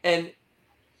 and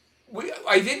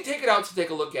I didn't take it out to take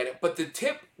a look at it, but the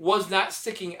tip was not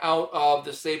sticking out of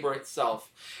the saber itself.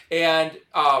 And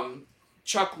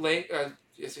Chuck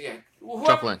yeah,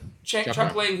 Chuck Lang.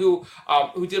 Chuck Lang, who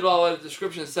did all of the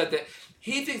descriptions, said that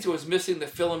he thinks it was missing the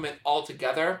filament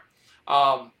altogether.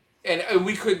 And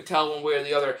we couldn't tell one way or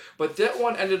the other, but that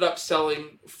one ended up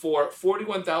selling for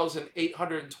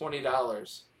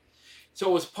 $41,820. So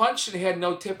it was punched and had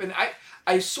no tip. And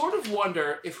I sort of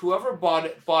wonder if whoever bought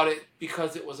it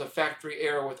because it was a factory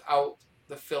error without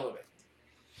the filament.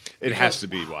 It has to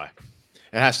be why.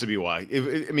 It has to be why.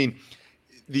 I mean,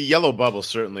 the yellow bubble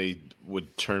certainly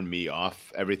would turn me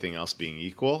off, everything else being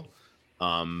equal.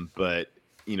 But,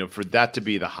 for that to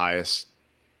be the highest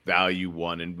value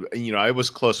one, and I was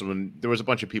close when there was a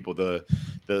bunch of people. The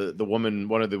woman,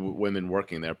 one of the women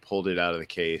working there, pulled it out of the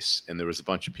case, and there was a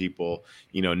bunch of people,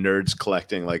 nerds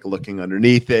collecting, like looking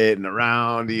underneath it and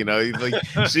around. Like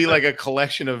see like a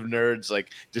collection of nerds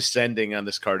like descending on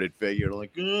this carded figure,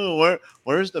 like, oh,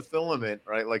 where's the filament,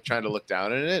 right? Like trying to look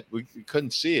down at it, we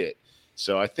couldn't see it.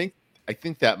 So I think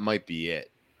that might be it.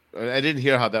 I didn't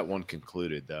hear how that one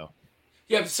concluded though.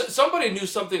 Yeah, somebody knew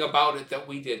something about it that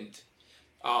we didn't.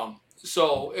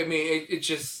 So I mean, it's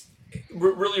just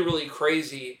really, really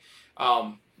crazy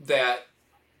that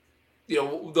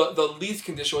the lease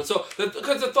condition was so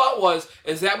because the thought was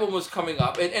as that one was coming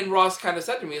up, and Ross kind of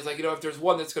said to me, "Is like if there's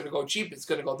one that's going to go cheap, it's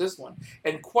going to go this one."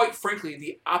 And quite frankly,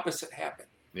 the opposite happened.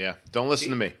 Yeah, don't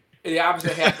listen to me. The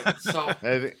opposite happened. So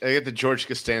I get the George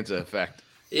Costanza effect.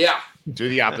 Yeah, do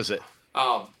the opposite.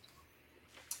 But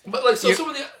like some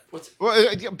of the. But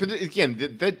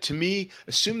again, that to me,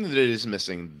 assuming that it is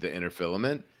missing the inner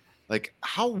filament, like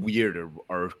how weird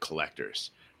are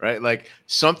collectors, right? Like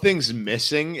something's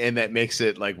missing, and that makes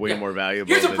it like way more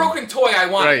valuable. Here's a broken toy I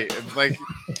want. Right? Like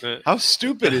how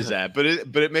stupid is that? But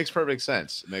it makes perfect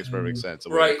sense. It makes perfect sense the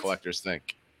way the collectors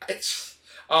think. It's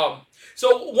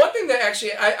so one thing that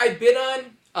actually I bid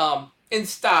on and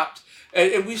stopped.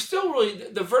 And we still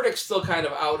the verdict's still kind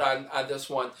of out on this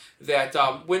one that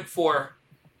went for,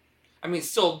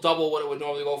 still double what it would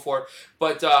normally go for.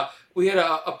 But we had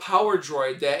a Power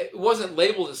Droid that wasn't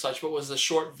labeled as such, but was the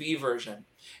short V version.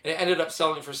 And it ended up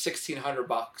selling for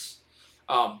 $1,600.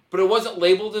 But it wasn't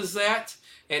labeled as that.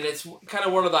 And it's kind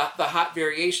of one of the hot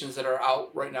variations that are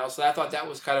out right now. So I thought that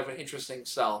was kind of an interesting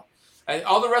sell. And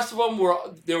all the rest of them were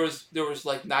there was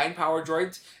like 9 Power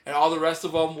Droids, and all the rest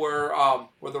of them were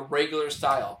the regular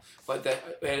style, but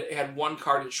it had one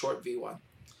carded short V1.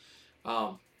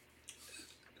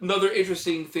 Another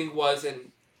interesting thing was,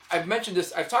 and I've mentioned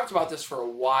this, I've talked about this for a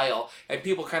while, and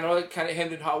people kind of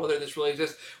hemmed and hawed whether this really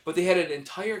exists, but they had an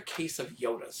entire case of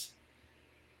Yodas.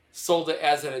 Sold it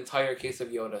as an entire case of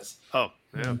Yodas. Oh,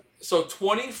 yeah. So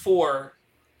 24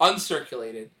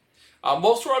 uncirculated.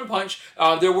 Most were unpunched.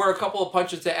 There were a couple of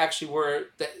punches that actually were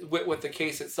with the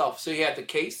case itself. So you had the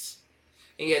case,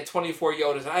 and you had 24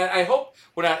 Yodas. I hope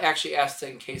we're not actually asked to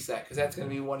encase that, because that's going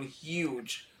to be one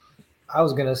huge. I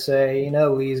was going to say,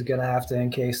 Lee's going to have to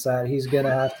encase that. He's going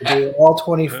to have to do all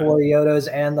 24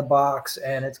 Yodas and the box,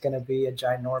 and it's going to be a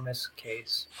ginormous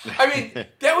case.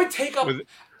 That would take up...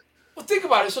 Well, think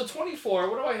about it. So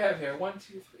 24, what do I have here? 1, 2,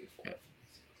 3, 4,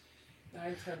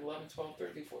 9, 10, 11, 12,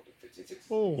 13, 14, 15,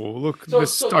 16. Oh, look,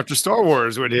 Dr. Star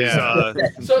Wars when he's...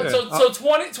 So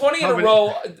 20 in a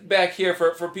row back here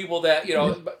for people that,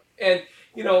 and,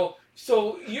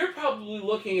 so you're probably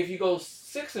looking, if you go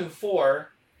 6 and 4,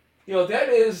 that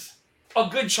is a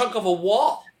good chunk of a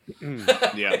wall.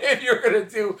 Yeah. If you're going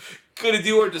to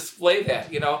do or display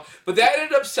that, But that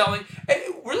ended up selling, and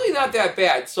really not that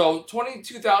bad. So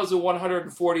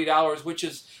 $22,140, which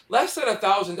is less than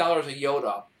 $1,000 a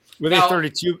Yoda. Were they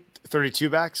 32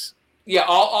 backs? Yeah,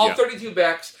 all 32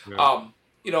 backs. Yeah.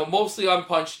 Mostly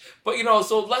unpunched, but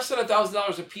so less than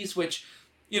 $1,000 a piece. Which,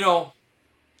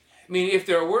 if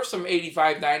there were some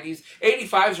 85, 90s,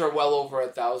 85s are well over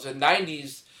 1,000.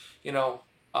 90s,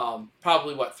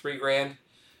 probably $3,000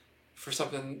 for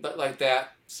something like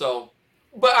that. So,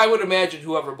 but I would imagine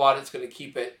whoever bought it's going to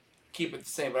keep it the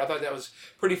same. But I thought that was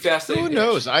pretty fascinating. Who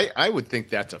knows? I would think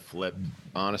that's a flip,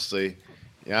 honestly.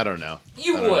 Yeah, I don't know.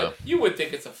 You would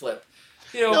think it's a flip.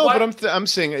 But I'm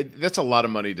saying that's a lot of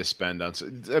money to spend on.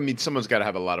 Someone's got to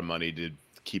have a lot of money to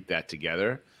keep that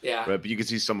together. Yeah. But you can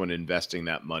see someone investing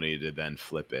that money to then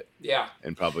flip it. Yeah.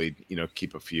 And probably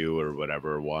keep a few or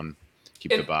whatever, one,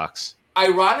 keep the box.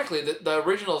 Ironically, the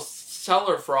original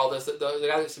seller for all this, the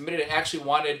guy that submitted it, actually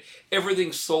wanted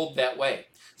everything sold that way.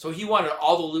 So he wanted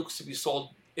all the Lukes to be sold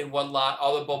in one lot,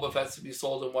 all the Boba Fett's to be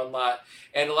sold in one lot,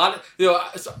 and a lot of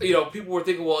people were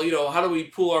thinking, well, how do we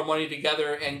pool our money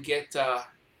together and get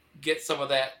some of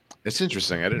that? It's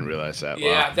interesting. I didn't realize that.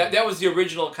 Yeah, wow. that was the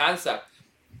original concept.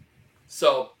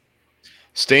 So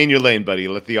stay in your lane, buddy.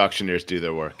 Let the auctioneers do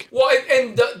their work. Well,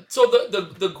 and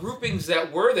the groupings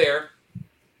that were there,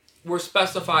 were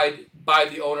specified by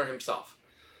the owner himself.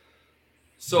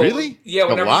 So Really? yeah, The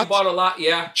whenever you lots? bought a lot,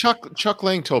 yeah. Chuck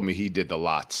Lang told me he did the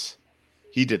lots.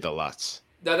 He did the lots.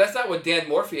 No, that's not what Dan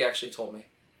Morphy actually told me.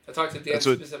 I talked to Dan That's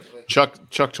what specifically.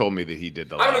 Chuck told me that he did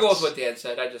the lots. I'm gonna go with what Dan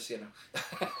said. I just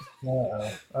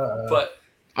But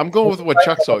I'm going with what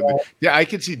Chuck told me. Yeah, I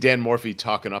could see Dan Morphy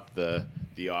talking up the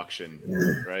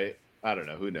auction, right? I don't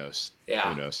know. Who knows?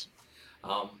 Yeah. Who knows?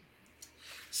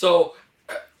 So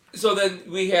then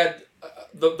we had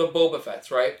the Boba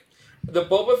Fett's, right? The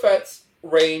Boba Fett's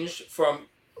ranged from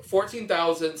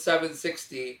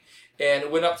 14,760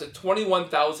 and went up to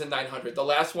 21,900. The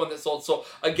last one that sold. So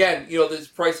again, these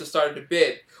prices started to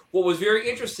bid. What was very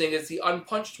interesting is the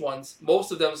unpunched ones.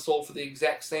 Most of them sold for the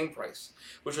exact same price,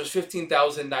 which was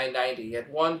 15,990. You had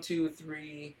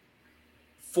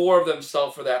 4 of them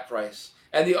sell for that price,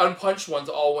 and the unpunched ones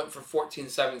all went for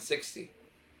 14,760.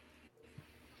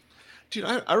 Dude,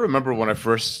 I remember when I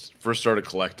first started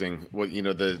collecting.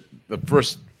 The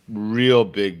first real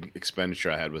big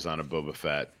expenditure I had was on a Boba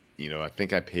Fett. I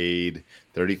think I paid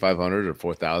 $3,500 or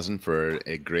 $4,000 for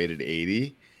a graded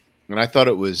 80, and I thought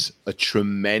it was a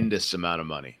tremendous amount of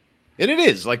money. And it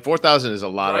is. Like $4,000 is a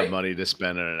lot of money to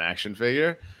spend on an action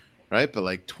figure, right? But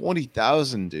like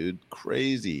 $20,000, dude,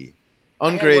 crazy,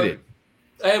 ungraded.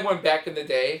 I had one back in the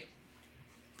day,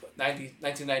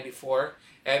 1994.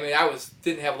 I mean,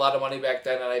 didn't have a lot of money back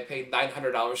then, and I paid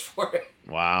 $900 for it.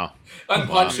 Wow.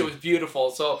 Unpunched, It was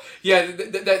beautiful. So yeah,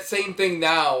 that same thing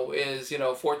now is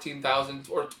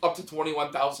 $14,000 or up to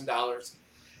 $21,000.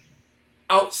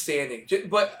 Outstanding.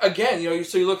 But again,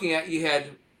 so you're looking at, you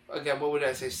had, again, what would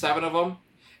I say, 7 of them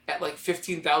at like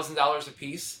 $15,000 a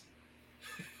piece.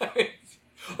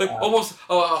 Almost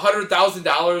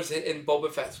 $100,000 in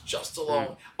Boba Fett just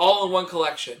alone, all in one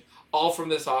collection, all from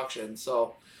this auction.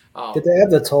 So. Did they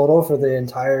have the total for the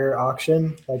entire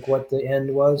auction, like what the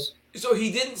end was? So he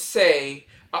didn't say.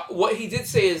 What he did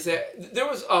say is that there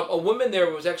was a woman there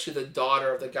who was actually the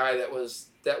daughter of the guy that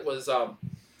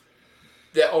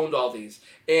owned all these.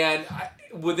 And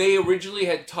when they originally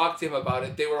had talked to him about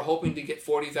it, they were hoping to get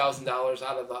 $40,000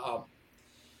 out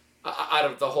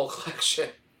of the whole collection.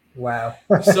 Wow.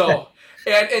 So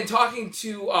and talking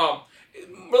to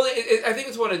really, I think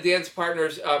it's one of Dan's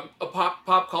partners, a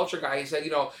pop culture guy. He said, he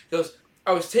goes,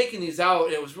 I was taking these out,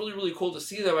 and it was really, really cool to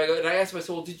see them. And I asked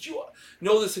myself, well, did you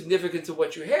know the significance of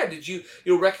what you had? Did you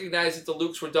recognize that the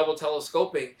Lukes were double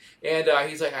telescoping? And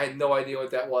he's like, I had no idea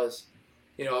what that was.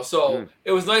 So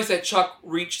it was nice that Chuck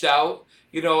reached out,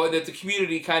 and that the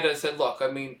community kind of said, look, I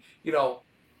mean,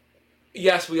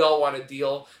 yes, we all want a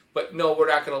deal, but no, we're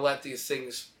not going to let these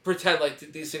things pretend like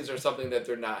these things are something that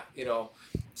they're not,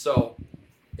 So,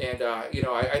 and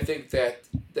I think that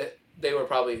they were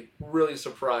probably really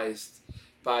surprised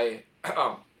by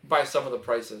some of the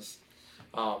prices.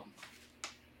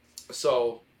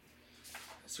 So,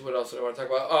 let's see what else I want to talk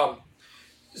about.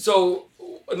 So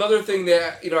another thing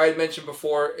that I had mentioned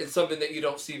before, and something that you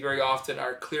don't see very often,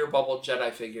 are clear bubble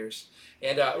Jedi figures.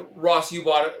 And Ross, you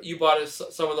bought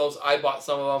some of those. I bought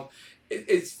some of them.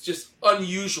 It's just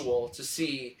unusual to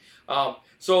see.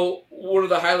 So one of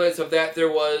the highlights of that,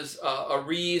 there was a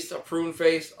Reese, a Prune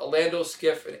Face, a Lando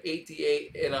Skiff, an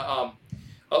 8D8, and a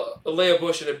Leia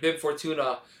Bush and a Bib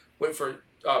Fortuna went for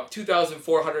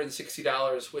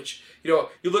 $2,460, which, you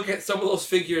look at some of those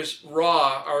figures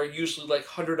raw are usually like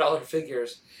 $100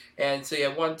 figures. And so you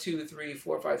have 1, 2, 3,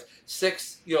 4, 5,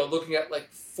 6, looking at like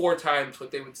 4 times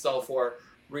what they would sell for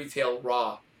retail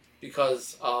raw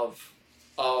because of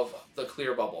the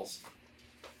clear bubbles.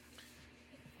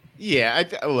 Yeah, I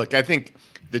think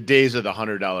the days of the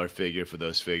 $100 figure for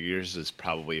those figures is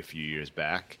probably a few years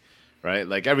back, right?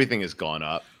 Like everything has gone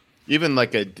up. Even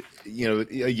like a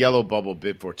yellow bubble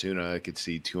Bib Fortuna, I could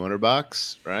see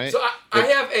 $200, right? So I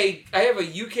have a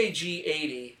UKG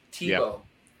 80 Tebow,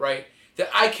 right?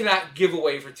 That I cannot give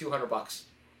away for $200.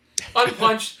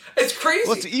 Unpunched. It's crazy.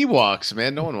 Well, it's Ewoks,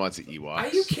 man. No one wants the Ewoks. Are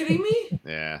you kidding me?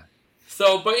 Yeah.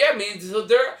 So, but yeah, I mean, so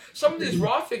some of these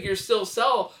raw figures still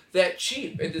sell that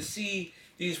cheap, and to see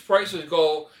these prices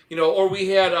go, or we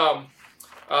had a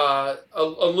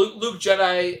Luke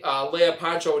Jedi, Leia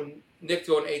Poncho, and Nick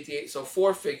going 88, so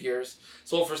 4 figures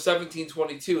sold for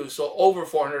 $1,722, so over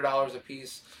 $400 a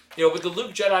piece. With the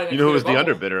Luke Jedi, and who was the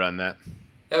underbidder on that?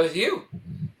 That was you.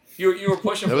 You were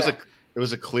pushing. It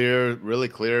was a really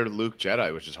clear Luke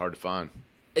Jedi, which is hard to find.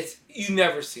 You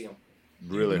never see him.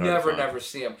 Really hard. Never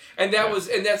see them, and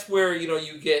that's where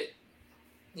you get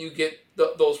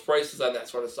those prices on that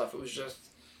sort of stuff. It was just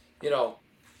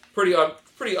pretty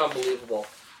unbelievable.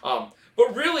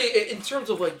 But really, in terms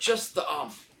of like just the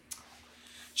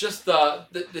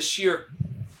sheer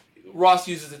Ross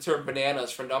uses the term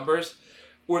bananas for numbers,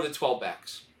 were the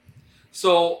 12-backs.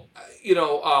 So,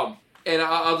 and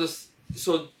I'll just,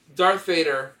 so Darth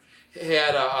Vader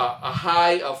had a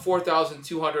high of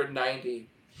 4,290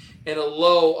 and a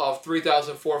low of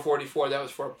 3,444. That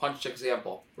was for a punched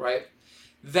example, right?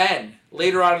 Then,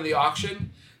 later on in the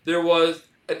auction, there was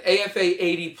an AFA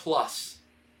 80 plus.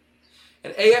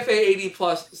 An AFA 80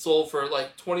 plus sold for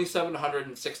like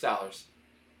 $2,706.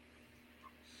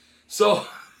 So,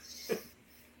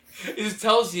 it just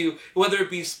tells you whether it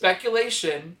be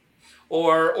speculation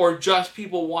or just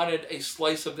people wanted a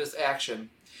slice of this action.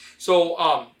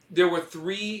 So, there were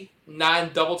 3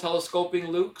 non-double telescoping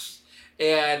Lukes,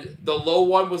 and the low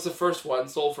one was the first one,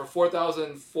 sold for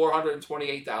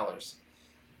 $4,428.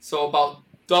 So about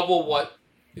double what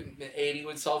an 80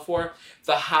 would sell for.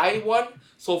 The high one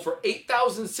sold for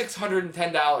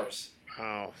 $8,610.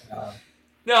 Wow.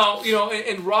 Now,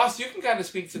 and Ross, you can kind of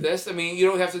speak to this. I mean, you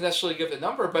don't have to necessarily give the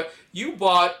number, but you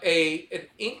bought an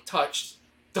ink-touched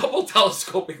double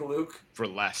telescoping Luke. For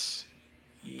less.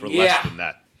 For Yeah. less than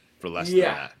that. For less than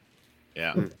that.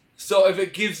 Yeah. So if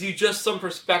it gives you just some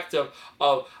perspective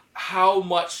of how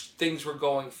much things were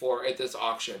going for at this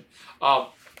auction.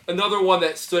 Another one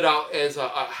that stood out as a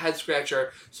head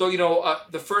scratcher. So,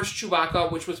 the first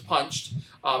Chewbacca, which was punched,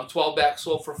 12-back,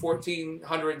 sold for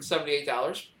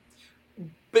 $1,478.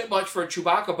 Bit much for a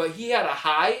Chewbacca, but he had a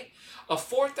high of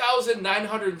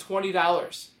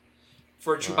 $4,920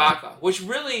 for a Chewbacca, which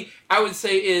really, I would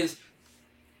say, is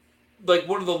like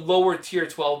one of the lower tier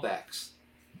 12-backs.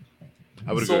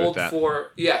 I would agree with that.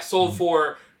 Sold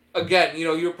for, again,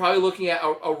 you're probably looking at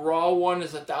a raw one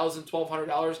is $1,000,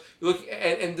 $1,200. You look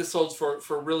and this sold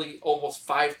for really almost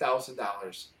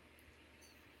 $5,000.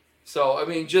 So I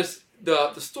mean, just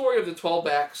the story of the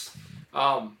 12-backs.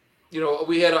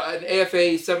 We had an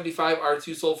AFA 75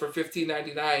 R2 sold for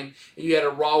 $1,599, and you had a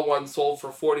raw one sold for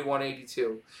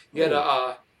 $4,182. You had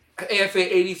a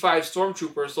AFA 85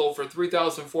 Stormtrooper sold for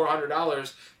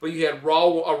 $3,400, but you had a raw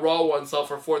one sold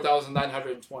for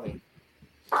 $4,920.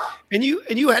 And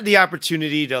you had the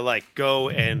opportunity to like go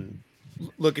and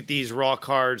look at these raw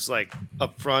cards like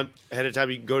up front ahead of time.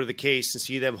 You can go to the case and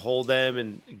see them, hold them,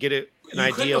 and get an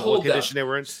idea of what condition they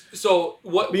were in. So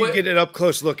you get an up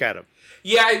close look at them.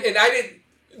 Yeah, and I didn't.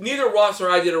 Neither Ross or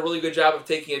I did a really good job of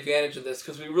taking advantage of this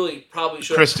because we really probably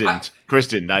should. Chris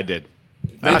didn't. I did.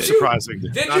 Not surprising.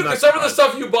 Did you? Because some of the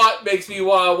stuff you bought makes me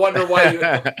wonder why you.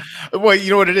 Well, you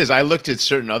know what it is. I looked at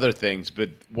certain other things, but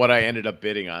what I ended up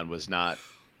bidding on was not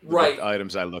the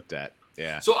items I looked at.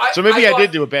 Yeah. So maybe I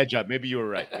did do a bad job. Maybe you were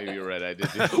right. I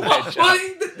did do a bad job.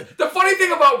 The funny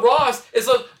thing about Ross is,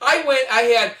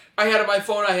 I had on my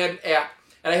phone, I had an app.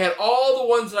 And I had all the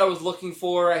ones that I was looking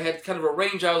for. I had kind of a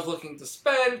range I was looking to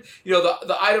spend,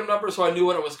 the item number, so I knew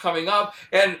when it was coming up.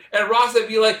 And Ross would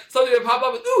be like, something would pop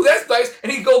up, ooh, that's nice.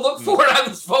 And he'd go look for it on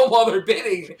his phone while they're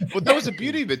bidding. Well, that was the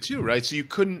beauty of it too, right? So you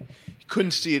couldn't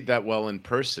see it that well in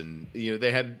person.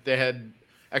 They had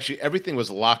actually everything was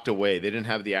locked away. They didn't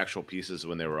have the actual pieces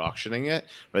when they were auctioning it,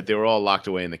 right? They were all locked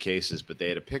away in the cases, but they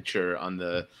had a picture on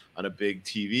a big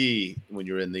TV when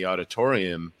you're in the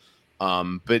auditorium.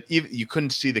 But you couldn't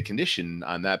see the condition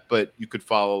on that, but you could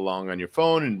follow along on your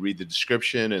phone and read the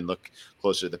description and look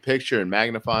closer to the picture and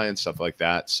magnify and stuff like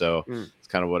that. So it's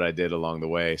kind of what I did along the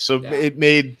way. So it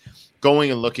made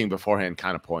going and looking beforehand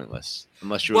kind of pointless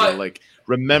unless you were going to like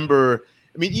remember.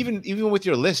 I mean, even with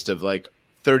your list of like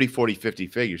 30, 40, 50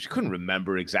 figures, you couldn't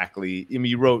remember exactly. I mean,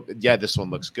 you wrote, this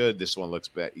one looks good. This one looks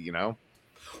bad,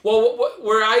 Well,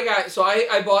 where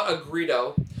I bought a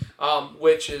Greedo,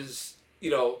 which is,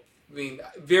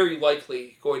 very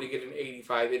likely going to get an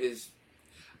 85. It is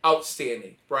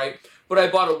outstanding, right? But I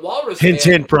bought a Walrus.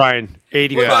 Hint, Brian.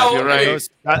 85. Well, you're right.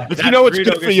 But you know what's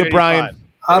good for you, Brian?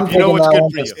 I'm thinking what's good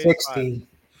for you. 60.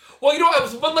 Well,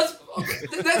 that's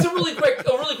a really quick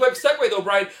segue though,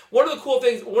 Brian. One of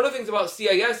the things about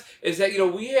CIS is that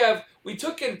we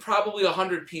took in probably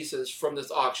 100 pieces from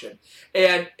this auction,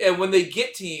 and when they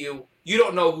get to you, you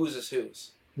don't know whose is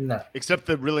whose. No. Except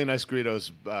the really nice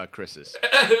Greedos, Chris's.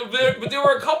 But there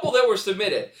were a couple that were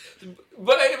submitted.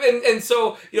 But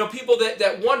so people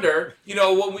that wonder,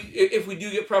 if we do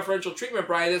get preferential treatment,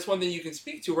 Brian, that's one thing you can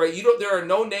speak to, right? There are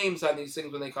no names on these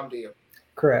things when they come to you.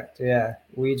 Correct. Yeah,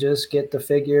 we just get the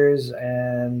figures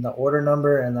and the order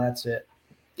number, and that's it.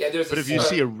 Yeah, but if you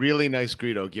see a really nice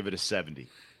Greedo, give it a 70.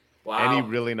 Wow. Any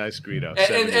really nice Greedo.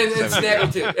 And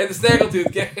Snaggletooth. And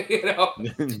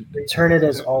Snaggletooth, Return it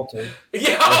as altered.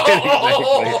 Yeah.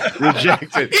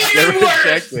 Rejected. Even worse.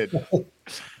 Rejected.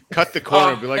 cut the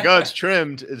corner and be like, oh, it's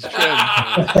trimmed. It's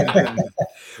trimmed.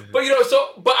 But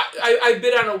I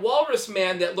bid on a Walrus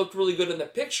Man that looked really good in the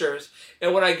pictures,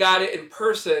 and when I got it in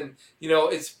person,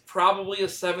 it's probably a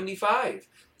 75.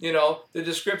 The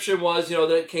description was, that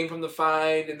it came from the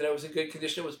find and that it was in good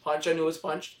condition. It was punched. I knew it was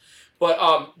punched, but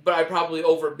I probably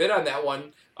overbid on that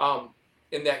one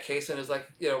in that case, and it's like,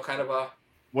 kind of a.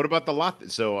 What about the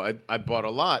lot? So I bought a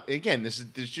lot. Again, this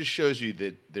just shows you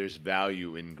that there's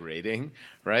value in grading,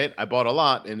 right? I bought a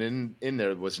lot, and in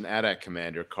there was an AT-AT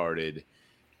Commander carded,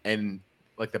 and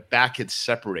like the back had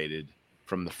separated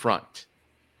from the front,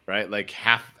 right? Like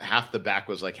half the back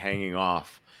was like hanging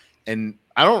off, and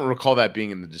I don't recall that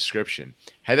being in the description.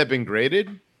 Had that been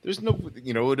graded, there's no,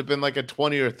 it would have been like a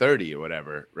 20 or 30 or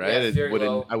whatever, right? Yeah,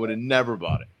 I would have never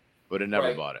bought it. Would have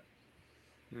never bought it.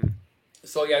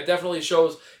 So yeah, it definitely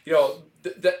shows,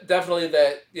 definitely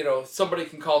that, somebody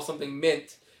can call something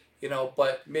mint,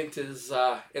 but mint is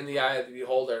in the eye of the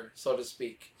beholder, so to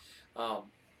speak.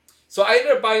 So I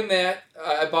ended up buying that.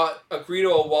 I bought a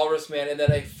Greedo, a Walrus Man, and then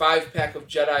a 5-pack of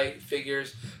Jedi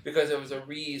figures because it was a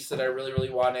Reese that I really, really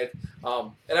wanted.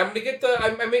 And I'm gonna get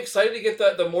I'm excited to get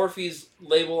the Morphe's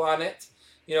label on it,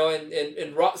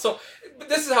 and Ross. So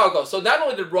this is how it goes. So not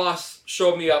only did Ross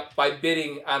show me up by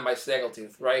bidding on my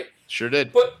Snaggletooth, right? Sure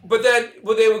did. But then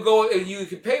they would go and you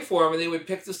could pay for them and they would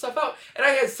pick the stuff out. And I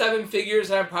had 7 figures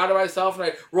and I'm proud of myself and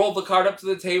I rolled the card up to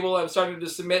the table and I'm starting to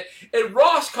submit. And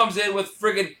Ross comes in with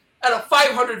friggin' out of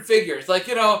 500 figures, like,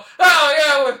 move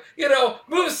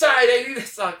aside.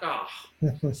 It's like, oh.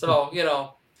 So,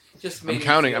 just made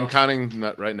I'm counting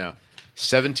that right now.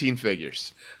 17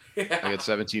 figures. Yeah. I got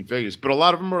 17 figures, but a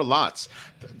lot of them are lots.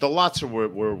 The lots are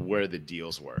where the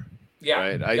deals were.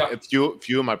 Yeah. Right. A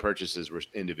few of my purchases were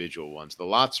individual ones. The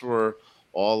lots were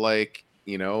all like,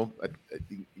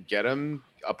 get them,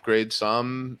 upgrade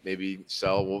some, maybe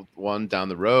sell one down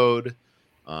the road.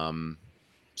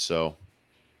 So.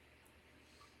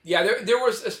 Yeah, there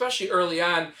was, especially early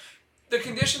on, the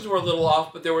conditions were a little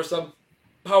off, but there were some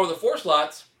Power of the Force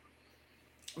lots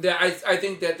that I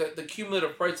think that the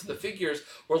cumulative price of the figures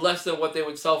were less than what they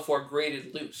would sell for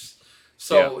graded loose.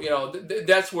 So,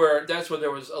 that's where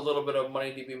there was a little bit of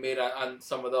money to be made on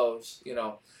some of those,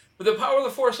 But the Power of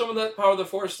the Force, some of that Power of the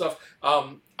Force stuff,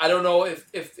 I don't know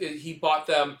if he bought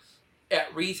them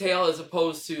at retail as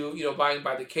opposed to, buying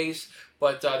by the case,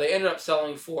 but they ended up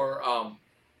selling for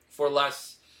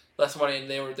less money, and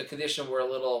the condition were a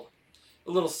little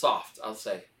soft, I'll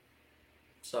say.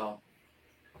 So,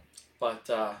 but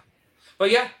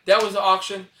yeah, that was the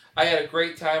auction. I had a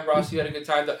great time. Ross, you had a good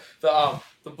time.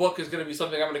 The book is going to be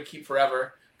something I'm going to keep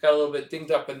forever. Got a little bit dinged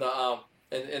up in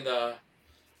the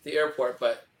airport,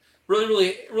 but really,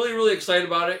 really, really, really excited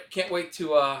about it. Can't wait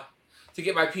to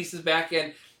get my pieces back.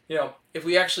 And if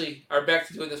we actually are back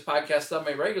to doing this podcast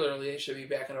semi-regularly, it should be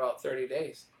back in about 30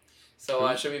 days. So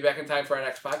I should be back in time for our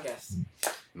next podcast.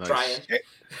 Nice. Trying.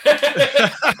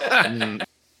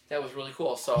 That was really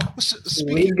cool. So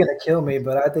Lee's gonna kill me,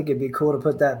 but I think it'd be cool to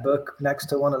put that book next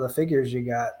to one of the figures you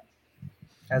got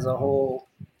as a whole,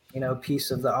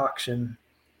 piece of the auction.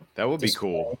 That would be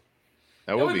cool.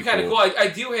 That would be kind of cool. I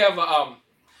do have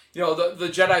the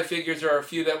Jedi figures. There are a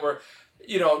few that were,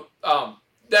 that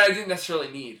I didn't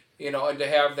necessarily need, and to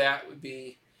have that would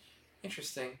be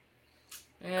interesting.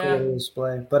 Yeah. Cool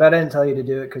display, but I didn't tell you to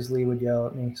do it because Lee would yell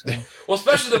at me. So. Well,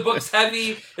 especially the book's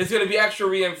heavy. It's going to be extra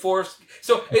reinforced.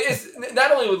 So it's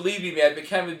not only would Lee be mad, but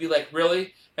Ken would be like,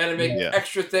 "Really?" And to make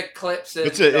extra thick clips. And,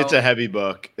 it's a heavy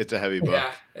book. It's a heavy book.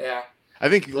 Yeah. I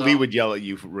think Lee would yell at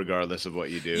you regardless of what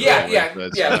you do. Yeah. Yeah.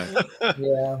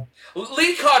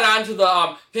 Lee caught on to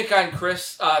the pick on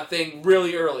Chris thing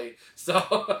really early.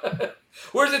 So.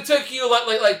 Whereas it took you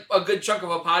like a good chunk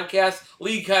of a podcast,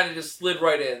 Lee kind of just slid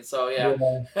right in. So yeah.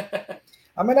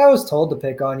 I mean, I was told to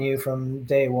pick on you from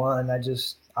day one. I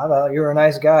thought you were a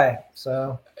nice guy.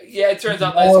 So yeah, it turns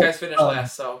out nice guys finish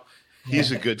last. So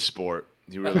he's a good sport.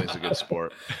 He really is a good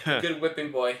sport. Good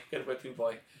whipping boy.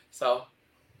 So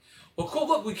well, cool.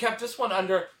 Look, we kept this one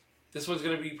under. This one's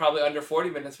going to be probably under 40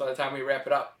 minutes by the time we wrap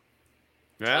it up.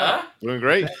 Yeah, doing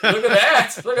great. Look at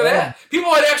that. Look at that. People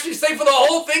might actually stay for the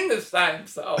whole thing this time.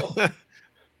 So,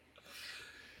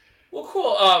 well,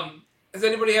 cool. Does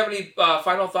anybody have any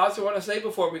final thoughts you want to say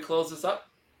before we close this up?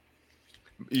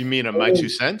 You mean my 2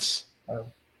 cents?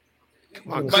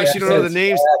 Come on, Chris, you don't know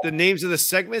the names of the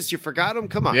segments? You forgot them?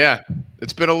 Come on. Yeah,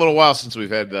 it's been a little while since we've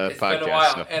had the podcast. It's been a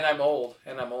while, so. And I'm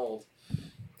old.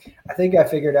 I think I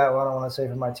figured out what I want to say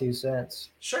for my 2 cents.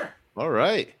 Sure. All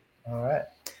right.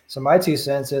 So my 2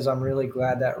 cents is I'm really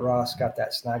glad that Ross got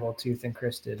that snaggletooth and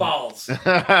Chris didn't. Balls.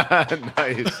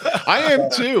 Nice. I am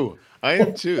too.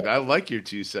 I like your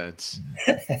 2 cents.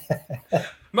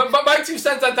 My 2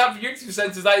 cents on top of your 2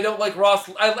 cents is I don't like Ross.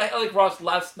 I like Ross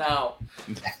less now.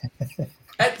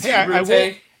 At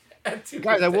two,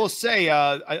 Guys, I will say,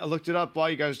 I looked it up while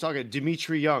you guys were talking.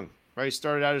 Dimitri Young, right?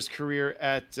 Started out his career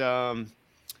at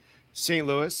St.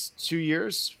 Louis, 2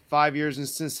 years, 5 years in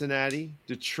Cincinnati,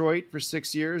 Detroit for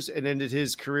 6 years, and ended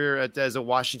his career as a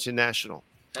Washington National.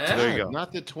 So there you go.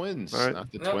 Not the Twins. All right. Not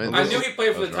the No, Twins. I knew he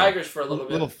played for the Tigers for a little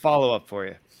Little bit. follow-up for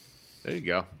you. There you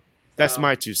go. That's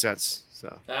my 2 cents.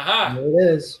 So Aha. There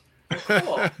it is.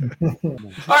 Cool. All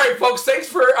right, folks. Thanks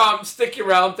for sticking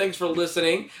around. Thanks for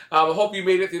listening. I hope you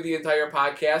made it through the entire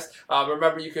podcast.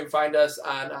 Remember, you can find us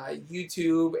on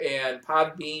YouTube and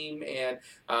Podbeam and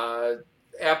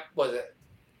app. Was it?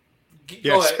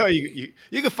 yeah, so you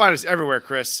can find us everywhere,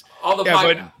 Chris. All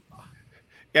the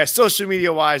Yeah, social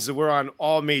media wise, we're on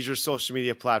all major social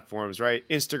media platforms, right?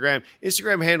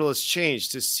 Instagram handle has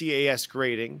changed to CAS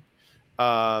grading. Ooh,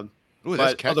 that's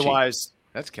But catchy. otherwise,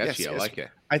 That's catchy. yes, I like it.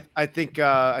 I think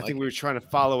we were trying to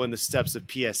follow in the steps of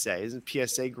PSA. Isn't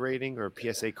PSA grading or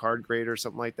PSA card grade or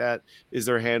something like that is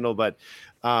their handle? But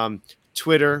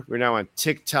Twitter, we're now on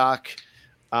TikTok,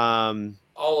 all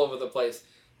over the place.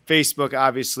 Facebook,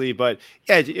 obviously. But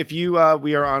yeah, if you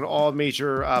we are on all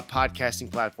major podcasting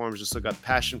platforms. Just look up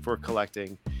Passion for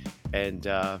Collecting, and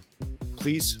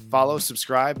please follow,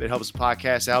 subscribe. It helps the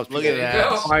podcast. It helps Look people at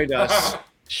that. find us.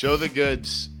 Show the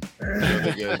goods. Show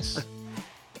the goods.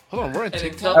 Hold on, we're on And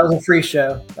TikTok. That was a free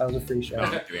show. That was a free show.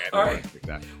 No, All right.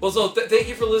 TikTok. Well, so thank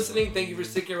you for listening. Thank you for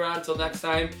sticking around. Until next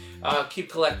time,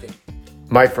 keep collecting.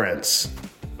 My friends.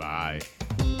 Bye.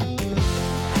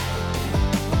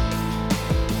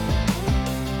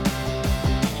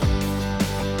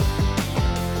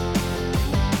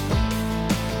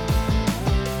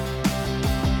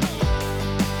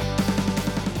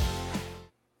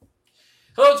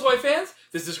 Hello, toy fans.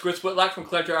 This is Chris Whitlock from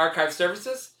Collector Archive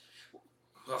Services.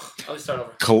 Ugh, let me start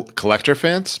over. Collector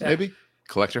fans, Yeah. maybe?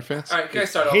 Collector fans? All right, can I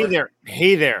start over?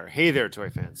 Hey there, toy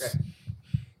fans. Okay.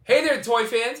 Hey there, toy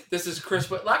fans. This is Chris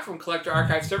Whitlock from Collector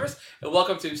Archive Service, and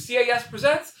welcome to CAS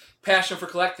Presents Passion for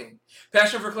Collecting.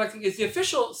 Passion for Collecting is the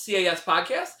official CAS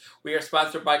podcast. We are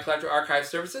sponsored by Collector Archive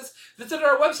Services. Visit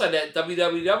our website at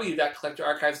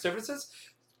www.collectorarchiveservices,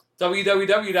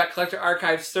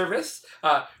 www.collectorarchiveservice,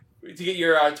 to get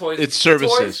your toys. It's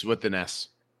services Toys. with an S.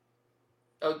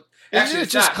 Oh, Isn't actually, it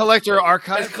it's just not. Collector It's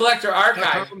Archive? Collector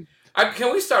Archive.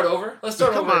 Can we start over? Let's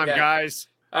start Come over on, again. guys.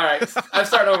 All right, I'm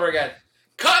starting over again.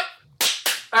 Cut!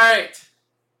 All right.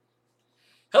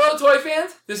 Hello, toy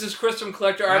fans. This is Chris from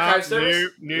Collector Archive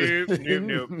Service. Nope.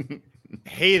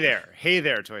 Hey there,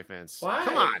 toy fans. Why?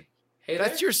 Come on. Hey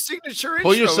That's there. your signature intro.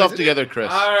 Pull yourself isn't it? together, Chris.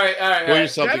 All right. Pull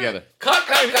yourself Got it? together. Cut.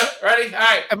 Ready? All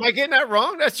right. Am I getting that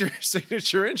wrong? That's your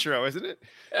signature intro, isn't it?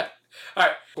 All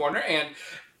right. Corner, and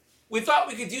we thought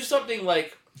we could do something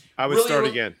like I would Really, start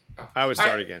really- again. I would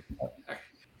start again.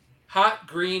 hot,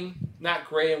 green, not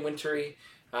gray and wintry.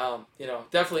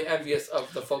 Definitely envious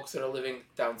of the folks that are living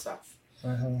down south.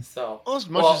 Uh-huh. So, Well, as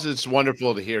much as it's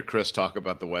wonderful to hear Chris talk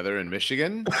about the weather in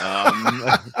Michigan,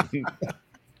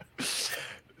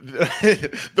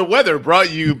 the weather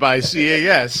brought you by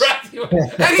CAS.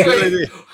 anyways,